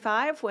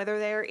 55, whether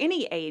they're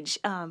any age,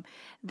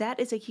 that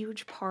is a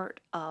huge part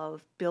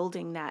of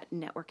building that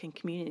network and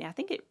community. I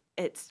think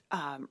it's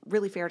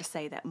really fair to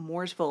say that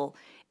Mooresville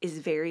is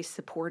very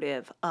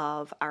supportive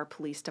of our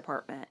police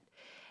department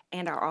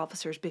and our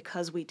officers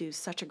because we do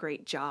such a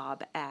great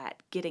job at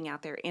getting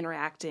out there,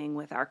 interacting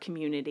with our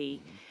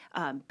community,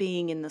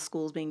 being in the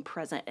schools, being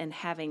present, and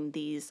having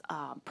these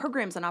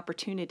programs and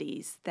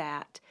opportunities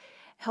that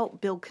help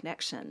build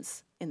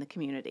connections in the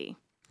community.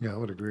 Yeah, I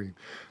would agree.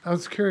 I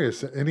was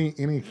curious,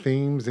 any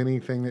themes,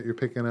 anything that you're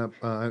picking up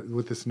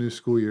with this new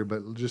school year,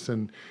 but just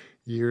in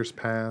years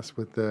past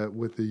with the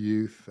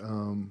youth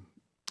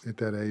at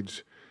that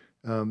age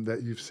that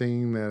you've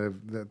seen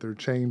that they're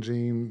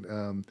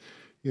changing.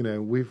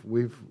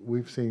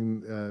 We've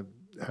seen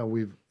how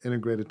we've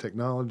integrated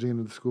technology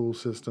into the school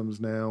systems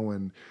now,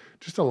 and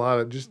just a lot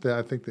of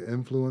I think the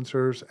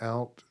influencers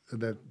out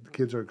that the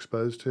kids are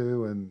exposed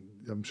to, and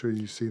I'm sure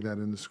you see that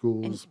in the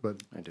schools.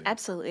 But I do.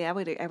 Absolutely, I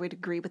would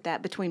agree with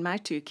that. Between my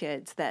two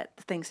kids, that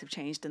things have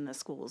changed in the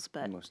schools.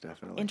 But Most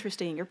definitely.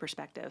 interesting in your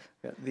perspective.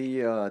 Yeah,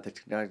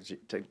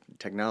 the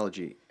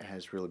technology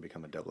has really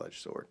become a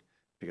double-edged sword,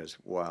 because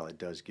while it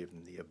does give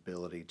them the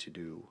ability to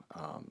do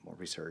more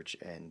research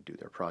and do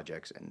their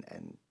projects,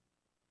 and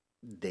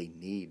they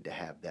need to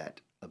have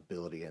that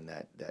ability and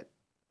that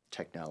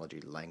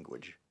technology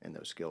language and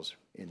those skills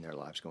in their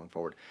lives going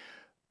forward,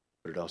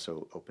 but it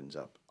also opens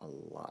up a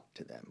lot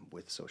to them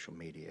with social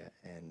media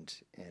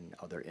and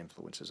other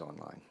influences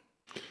online.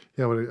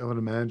 Yeah, I would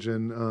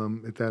imagine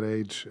at that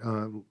age,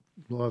 a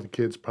lot of the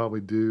kids probably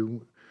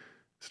do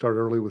start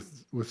early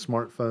with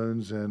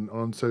smartphones and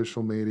on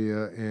social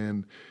media,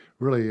 and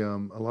really a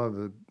lot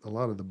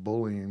of the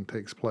bullying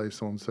takes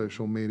place on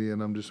social media.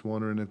 And I'm just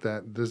wondering if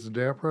that does the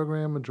D.A.R.E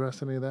program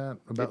address any of that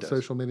about does.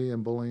 social media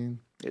and bullying?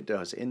 It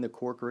does, in the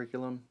core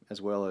curriculum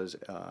as well as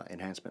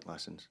enhancement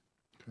lessons.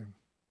 Okay,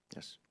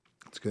 Yes.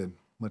 that's good.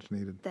 Much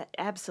needed. That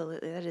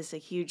absolutely, that is a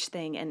huge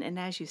thing, and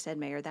as you said,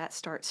 Mayor, that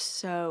starts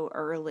so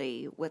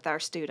early with our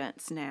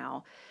students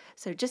now.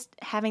 So just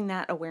having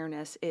that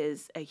awareness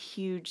is a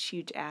huge,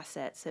 huge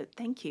asset. So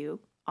thank you,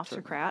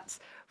 Officer Kratz,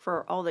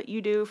 for all that you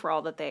do, for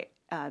all that the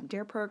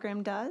D.A.R.E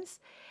program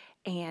does.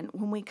 And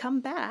when we come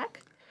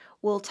back,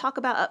 we'll talk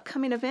about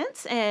upcoming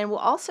events, and we'll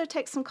also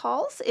take some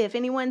calls. If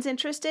anyone's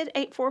interested,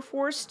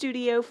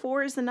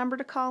 844-STUDIO-4 is the number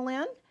to call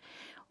in.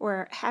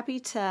 We're happy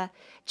to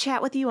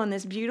chat with you on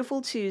this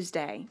beautiful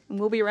Tuesday. And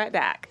we'll be right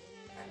back.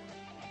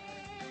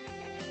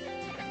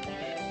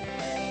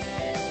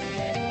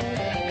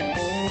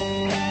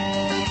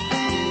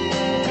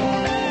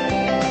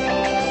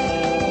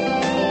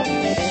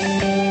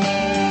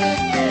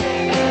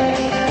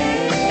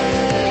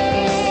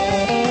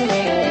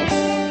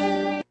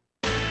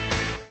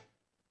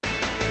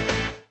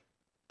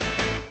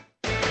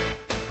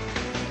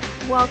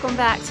 Welcome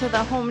back to the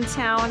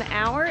Hometown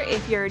Hour.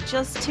 If you're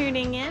just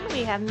tuning in,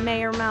 we have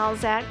Mayor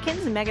Miles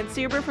Atkins and Megan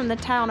Suber from the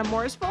town of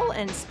Mooresville,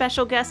 and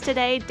special guest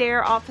today,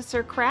 D.A.R.E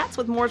Officer Kratz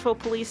with Mooresville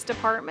Police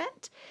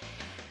Department.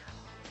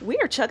 We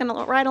are chugging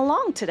right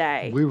along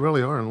today. We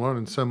really are, and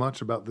learning so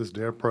much about this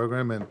D.A.R.E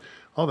program and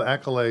all the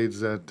accolades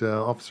that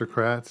Officer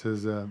Kratz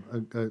has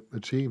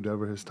achieved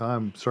over his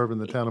time serving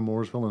the town of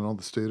Mooresville, and all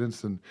the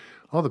students and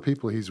all the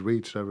people he's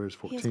reached over his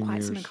 14 years. He has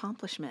quite some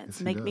accomplishments.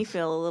 Yes, Make me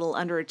feel a little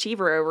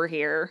underachiever over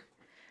here.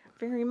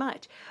 Very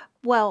much.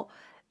 Well,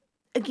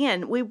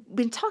 again, we've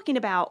been talking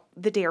about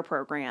the D.A.R.E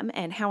program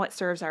and how it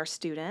serves our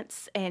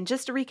students. And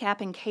just to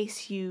recap, in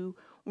case you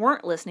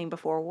weren't listening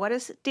before, what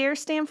does D.A.R.E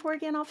stand for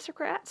again, Officer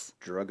Kratz?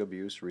 Drug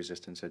Abuse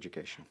Resistance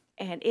Education.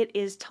 And it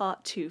is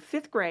taught to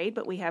 5th grade,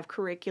 but we have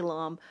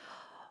curriculum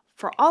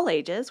for all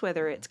ages,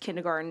 whether it's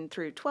kindergarten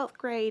through 12th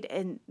grade,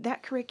 and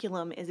that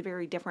curriculum is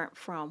very different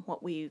from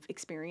what we've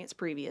experienced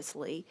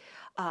previously.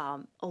 A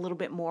little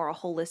bit more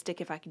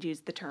holistic, if I could use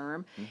the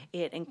term. Mm-hmm.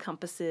 It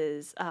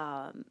encompasses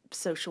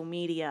social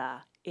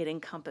media. It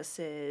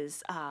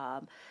encompasses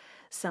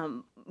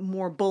some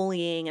more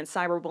bullying and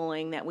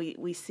cyberbullying that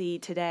we see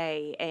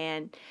today.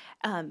 And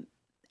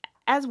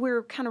as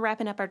we're kind of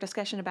wrapping up our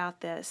discussion about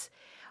this,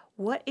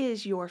 what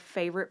is your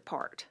favorite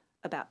part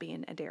about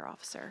being a D.A.R.E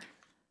officer?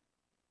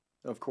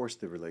 Of course,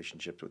 the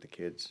relationships with the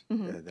kids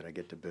that I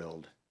get to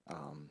build,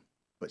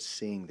 but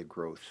seeing the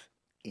growth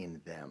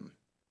in them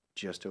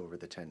just over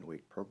the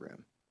 10-week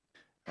program.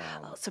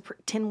 So for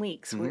 10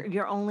 weeks,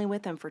 you're only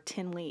with them for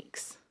 10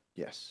 weeks.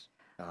 Yes.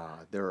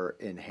 There are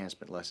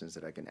enhancement lessons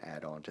that I can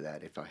add on to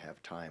that if I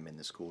have time in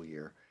the school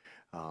year.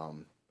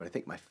 But I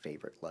think my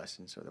favorite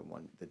lessons are the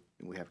one that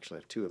we actually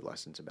have 2 of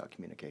lessons about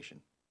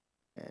communication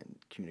and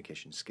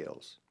communication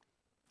skills.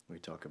 We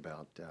talk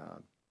about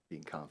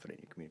being confident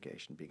in your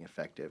communication, being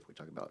effective. We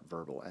talk about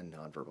verbal and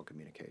nonverbal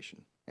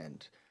communication,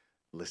 and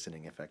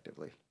listening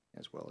effectively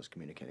as well as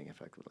communicating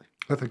effectively.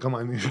 I think I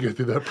might need to go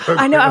through that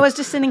program. I know, I was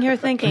just sitting here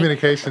thinking.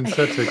 Communication's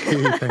such a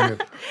key thing.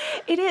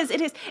 It is.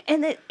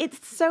 And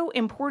it's so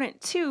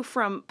important, too,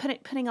 from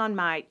putting on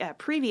my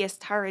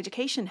previous higher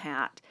education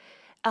hat,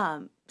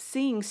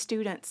 seeing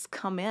students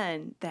come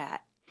in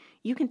that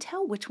you can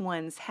tell which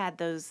ones had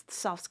those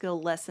soft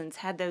skill lessons,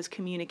 had those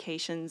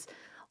communications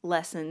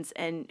lessons,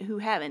 and who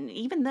haven't.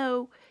 Even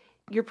though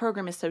your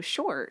program is so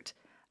short,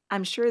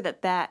 I'm sure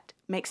that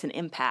makes an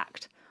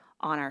impact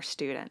on our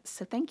students.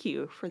 So thank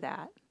you for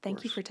that.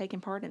 Thank you for taking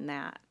part in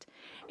that.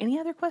 Any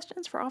other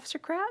questions for Officer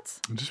Kratz?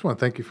 I just want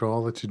to thank you for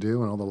all that you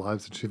do and all the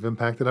lives that you've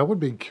impacted. I would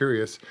be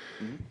curious.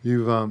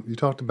 You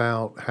talked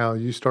about how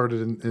you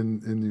started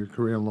in your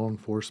career in law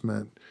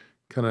enforcement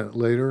kind of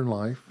later in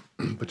life,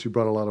 but you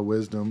brought a lot of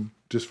wisdom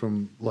just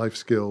from life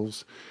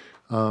skills.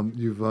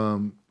 You've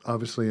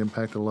obviously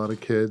impacted a lot of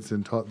kids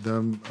and taught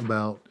them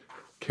about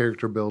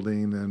character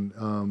building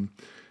and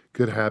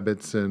good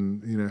habits,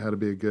 and how to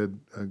be a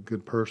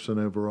good person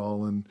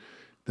overall, and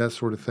that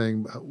sort of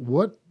thing.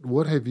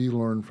 What have you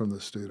learned from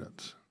the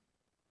students?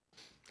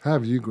 How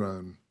have you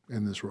grown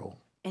in this role?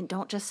 And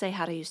don't just say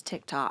how to use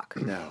TikTok.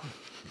 No.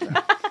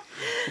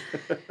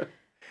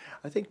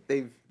 I think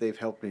they've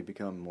helped me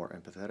become more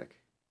empathetic.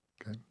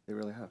 Okay. They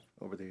really have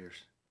over the years.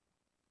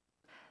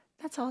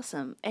 That's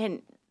awesome.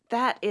 And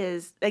that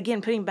is,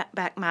 again, putting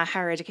back my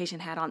higher education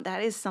hat on,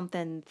 that is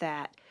something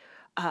that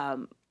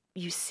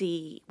you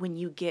see when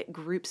you get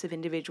groups of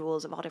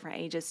individuals of all different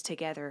ages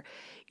together.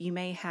 You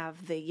may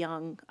have the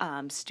young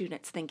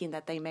students thinking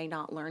that they may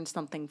not learn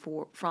something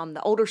from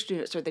the older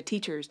students or the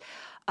teachers,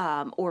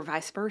 or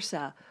vice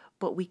versa,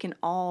 but we can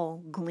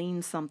all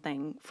glean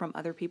something from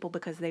other people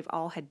because they've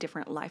all had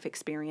different life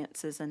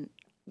experiences, and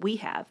we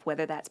have,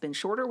 whether that's been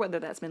shorter, whether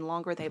that's been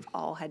longer, they've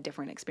all had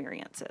different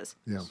experiences.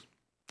 Yeah.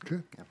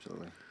 Good.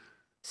 Absolutely.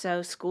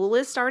 So school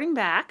is starting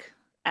back,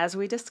 as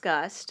we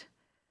discussed.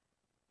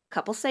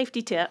 Couple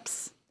safety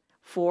tips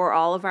for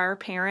all of our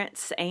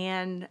parents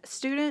and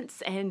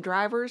students and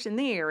drivers in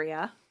the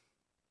area.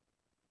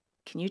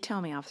 Can you tell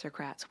me, Officer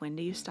Kratz, when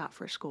do you stop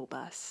for a school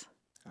bus?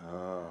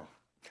 Oh.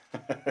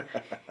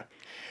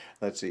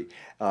 Let's see.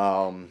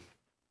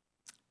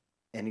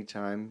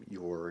 Anytime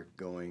you're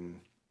going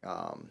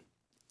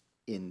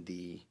in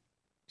the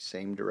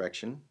same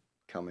direction,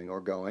 coming or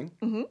going,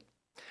 Mm-hmm.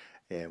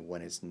 and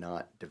when it's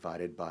not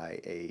divided by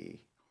a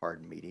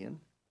hard median.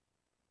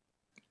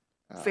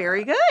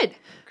 Very good.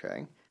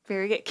 Okay.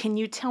 Very good. Can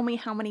you tell me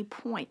how many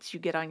points you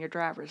get on your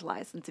driver's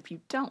license if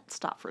you don't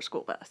stop for a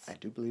school bus? I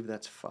do believe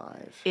that's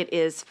 5. It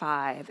is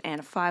 5 and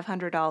a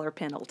 $500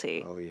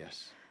 penalty. Oh,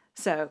 yes.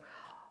 So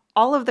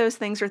all of those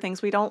things are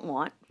things we don't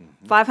want.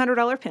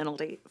 $500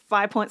 penalty,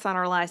 5 points on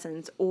our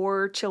license,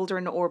 or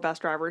children or bus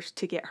drivers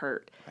to get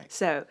hurt. Right.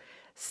 So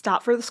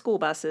stop for the school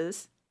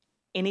buses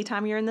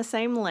anytime you're in the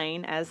same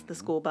lane as the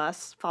school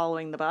bus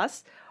following the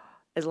bus.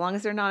 As long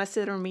as they're not a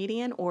center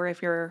median, or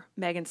if you're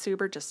Megan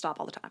Suber, just stop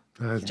all the time.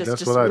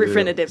 That's what I do.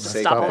 definitive, I just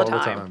stop all the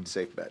stop time.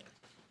 Safe bet.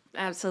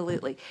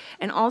 Absolutely.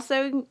 And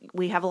also,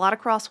 we have a lot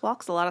of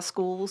crosswalks, a lot of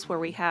schools where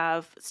we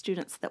have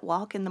students that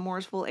walk in the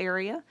Mooresville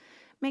area.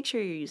 Make sure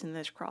you're using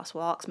those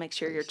crosswalks. Make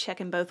sure you're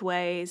checking both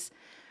ways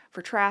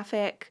for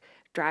traffic.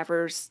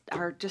 Drivers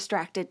are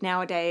distracted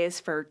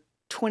nowadays for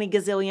 20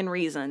 gazillion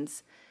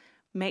reasons.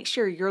 Make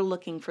sure you're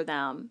looking for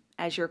them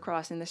as you're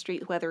crossing the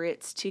street, whether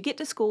it's to get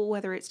to school,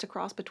 whether it's to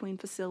cross between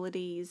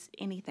facilities,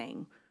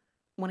 anything.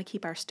 We want to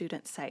keep our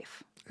students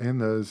safe. And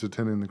those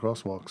attending the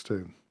crosswalks,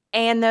 too.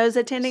 And those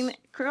attending the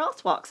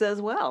crosswalks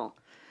as well.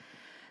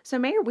 So,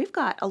 Mayor, we've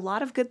got a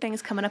lot of good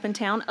things coming up in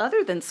town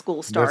other than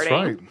school starting.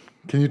 That's right.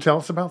 Can you tell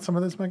us about some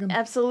of this, Megan?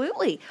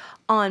 Absolutely.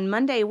 On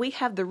Monday, we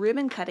have the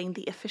ribbon cutting,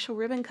 the official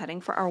ribbon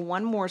cutting for our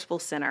One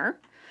Mooresville Center.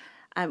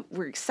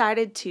 We're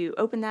excited to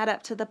open that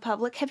up to the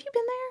public. Have you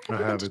been there? I you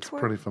been have. to It's tour?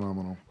 pretty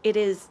phenomenal. It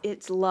is.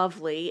 It's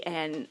lovely,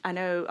 and I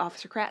know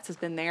Officer Kratz has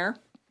been there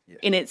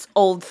in its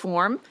old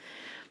form,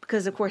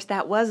 because of course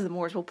that was the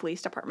Mooresville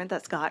Police Department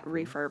that's got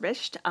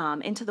refurbished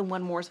into the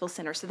One Mooresville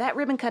Center. So that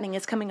ribbon cutting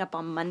is coming up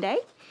on Monday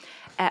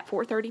at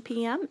 4:30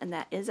 p.m. and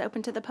that is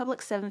open to the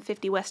public,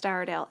 750 West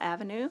Iredale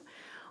Avenue.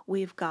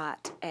 We've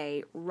got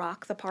a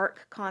Rock the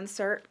Park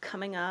concert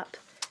coming up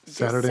this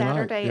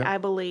Saturday, yep. I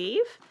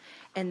believe.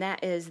 And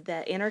that is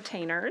the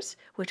Entertainers,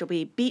 which will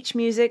be beach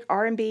music,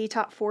 R&B,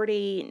 top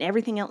 40, and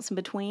everything else in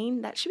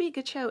between. That should be a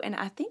good show, and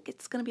I think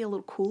it's going to be a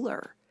little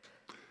cooler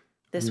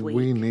this week.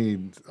 We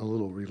need a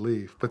little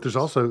relief. But there's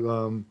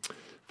also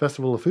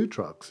Festival of Food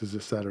Trucks is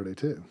this Saturday,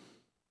 too.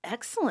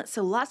 Excellent.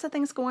 So lots of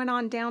things going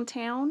on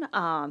downtown,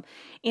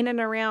 in and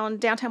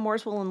around downtown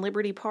Mooresville and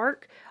Liberty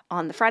Park.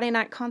 On the Friday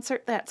night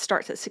concert, that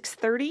starts at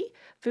 6:30.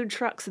 Food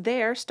trucks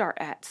there start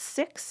at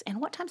 6.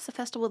 And what time's the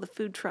Festival of the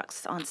Food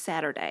Trucks on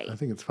Saturday? I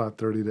think it's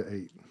 5:30 to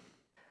 8.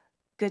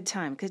 Good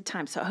time, good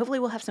time. So hopefully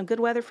we'll have some good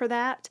weather for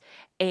that.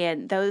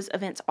 And those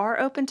events are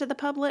open to the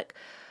public.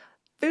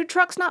 Food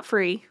trucks not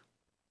free,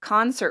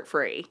 concert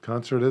free.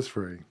 Concert is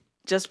free.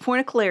 Just point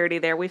of clarity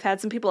there. We've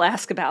had some people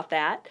ask about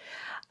that.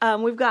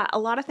 We've got a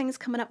lot of things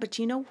coming up, but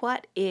you know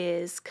what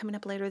is coming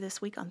up later this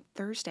week on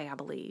Thursday, I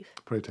believe?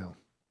 Pray tell.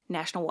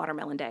 National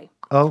Watermelon Day.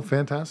 Oh,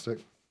 fantastic.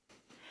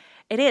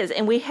 It is,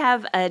 and we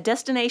have a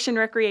destination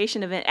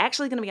recreation event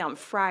actually going to be on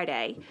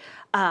Friday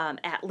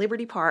at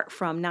Liberty Park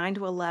from 9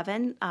 to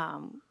 11.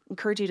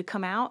 Encourage you to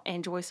come out and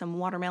enjoy some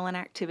watermelon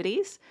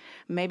activities,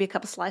 maybe a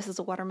couple slices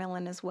of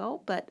watermelon as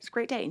well, but it's a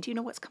great day. And do you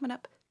know what's coming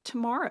up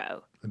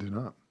tomorrow? I do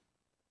not.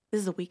 This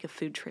is a week of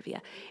food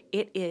trivia.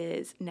 It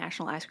is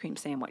National Ice Cream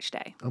Sandwich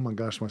Day. Oh my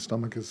gosh, my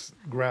stomach is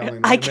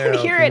growling. I right can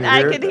now. hear Can it. you I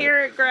hear can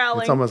hear it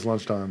growling. It's almost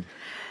lunchtime.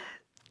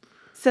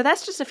 So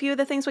that's just a few of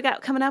the things we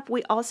got coming up.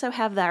 We also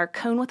have our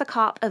Cone with a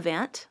Cop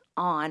event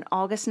on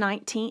August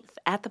 19th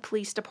at the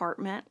police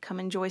department. Come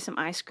enjoy some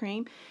ice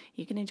cream.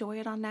 You can enjoy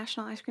it on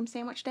National Ice Cream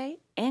Sandwich Day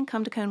and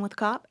come to Cone with a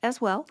Cop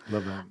as well.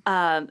 Love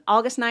that.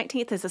 August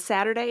 19th is a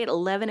Saturday at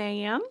 11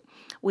 a.m.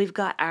 We've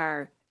got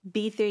our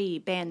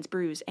B3 Bands,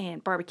 Brews,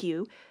 and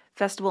Barbecue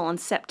Festival on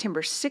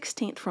September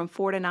 16th from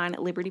 4 to 9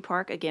 at Liberty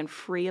Park. Again,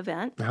 free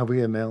event. How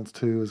we announced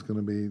who is going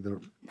to be the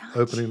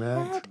opening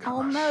act. Gosh.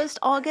 Almost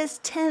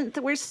August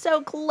 10th. We're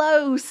so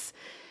close.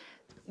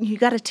 You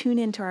got to tune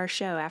into our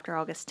show after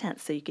August 10th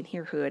so you can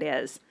hear who it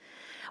is.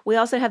 We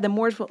also have the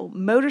Mooresville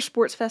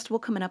Motorsports Festival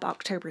coming up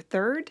October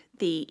 3rd.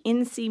 The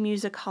NC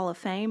Music Hall of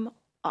Fame,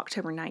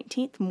 October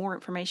 19th. More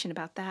information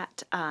about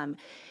that can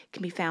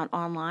be found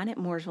online at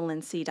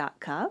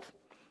mooresvillenc.gov.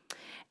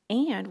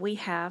 And we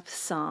have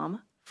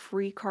some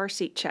free car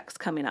seat checks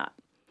coming up.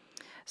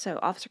 So,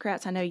 Officer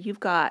Kratz, I know you've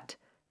got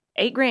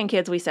 8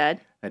 grandkids, we said.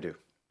 I do.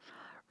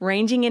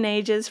 Ranging in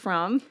ages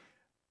from?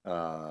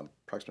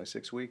 Approximately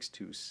 6 weeks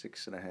to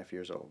 6.5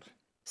 years old.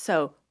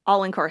 So,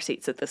 all in car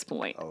seats at this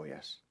point. Oh,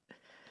 yes.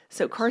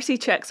 So, car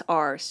seat checks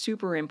are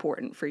super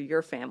important for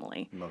your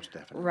family. Most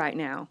definitely. Right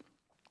now.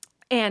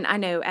 And I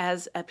know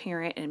as a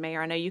parent and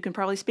mayor, I know you can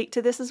probably speak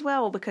to this as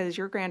well because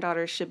your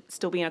granddaughter should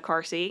still be in a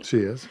car seat. She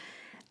is.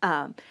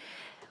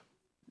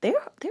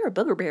 they're a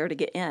booger bear to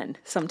get in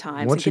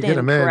sometimes. Once and you get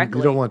them in, correctly.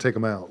 you don't want to take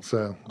them out.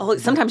 So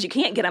Sometimes you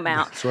can't get them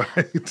out. that's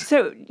right.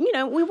 So,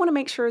 we want to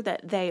make sure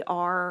that they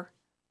are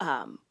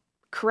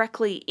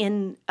correctly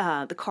in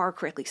the car,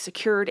 correctly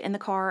secured in the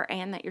car,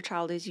 and that your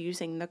child is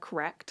using the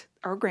correct,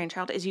 or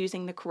grandchild is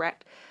using the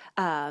correct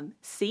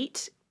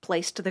seat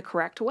placed the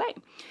correct way.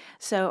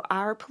 So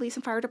our police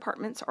and fire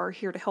departments are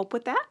here to help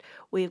with that.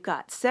 We've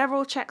got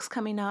several checks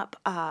coming up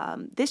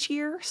this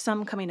year,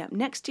 some coming up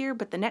next year,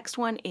 but the next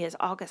one is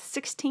August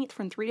 16th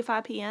from 3 to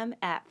 5 p.m.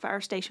 at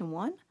Fire Station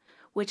 1,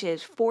 which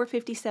is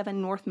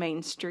 457 North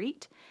Main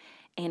Street.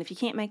 And if you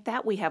can't make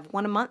that, we have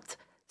one a month,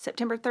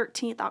 September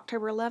 13th,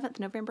 October 11th,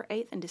 November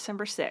 8th, and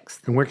December 6th.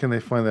 And where can they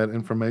find that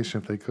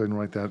information if they couldn't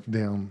write that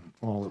down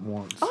all at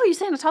once? Oh, you're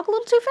saying I talk a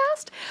little too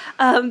fast?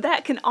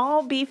 That can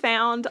all be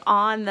found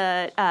on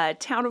the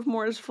Town of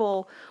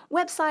Mooresville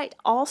website.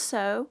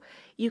 Also,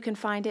 you can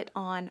find it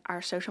on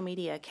our social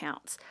media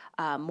accounts.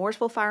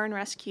 Mooresville Fire and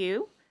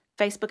Rescue,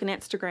 Facebook and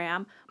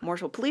Instagram,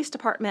 Mooresville Police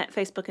Department,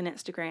 Facebook and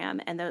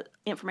Instagram, and the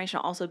information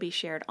will also be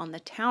shared on the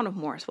Town of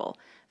Mooresville,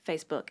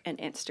 Facebook and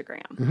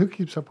Instagram. And who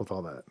keeps up with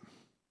all that?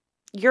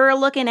 You're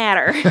looking at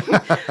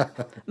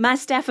her. My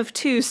staff of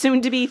 2,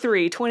 soon to be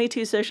 3,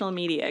 22 social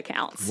media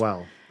accounts.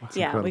 Wow. That's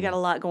incredible. We got a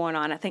lot going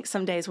on. I think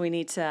some days we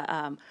need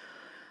to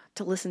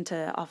listen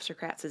to Officer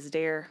Kratz's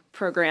D.A.R.E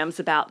programs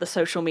about the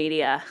social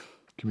media.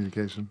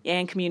 Communication.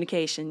 And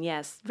communication,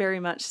 yes, very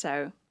much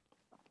so.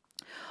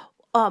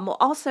 Well,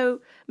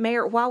 also,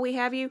 Mayor, while we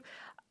have you,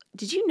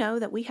 did you know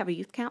that we have a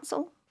youth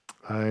council?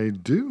 I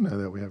do know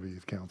that we have a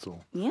youth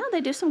council. Yeah, they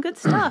do some good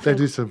stuff. They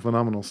do some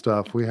phenomenal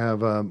stuff. We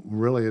have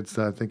really,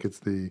 I think it's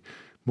the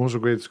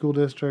Mooresville Graded School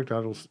District,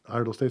 Idle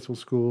Statesville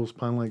Schools,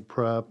 Pine Lake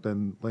Prep,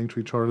 and Lane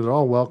Tree Charter. They're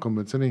all welcome.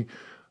 It's any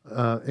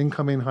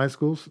incoming high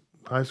school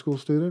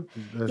student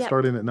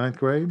starting at 9th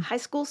grade. High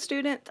school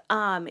student,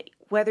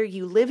 whether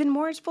you live in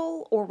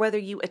Mooresville or whether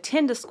you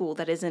attend a school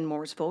that is in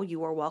Mooresville,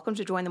 you are welcome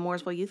to join the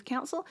Mooresville Youth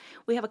Council.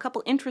 We have a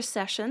couple interest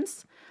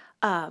sessions.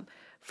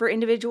 For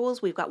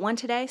individuals, we've got one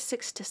today,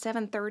 6 to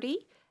 7:30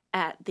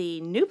 at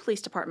the new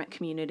police department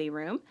community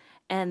room,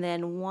 and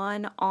then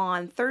one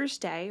on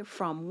Thursday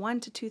from 1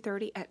 to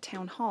 2:30 at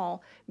Town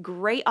Hall.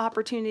 Great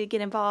opportunity to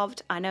get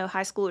involved. I know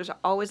high schoolers are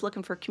always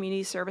looking for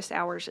community service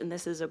hours, and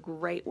this is a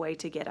great way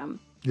to get them.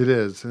 It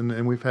is,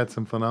 and we've had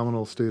some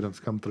phenomenal students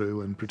come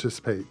through and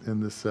participate in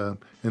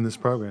this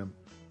program.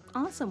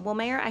 Awesome. Well,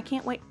 Mayor, I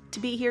can't wait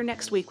to be here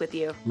next week with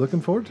you. Looking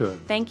forward to it.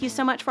 Thank you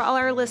so much for all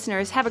our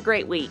listeners. Have a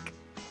great week.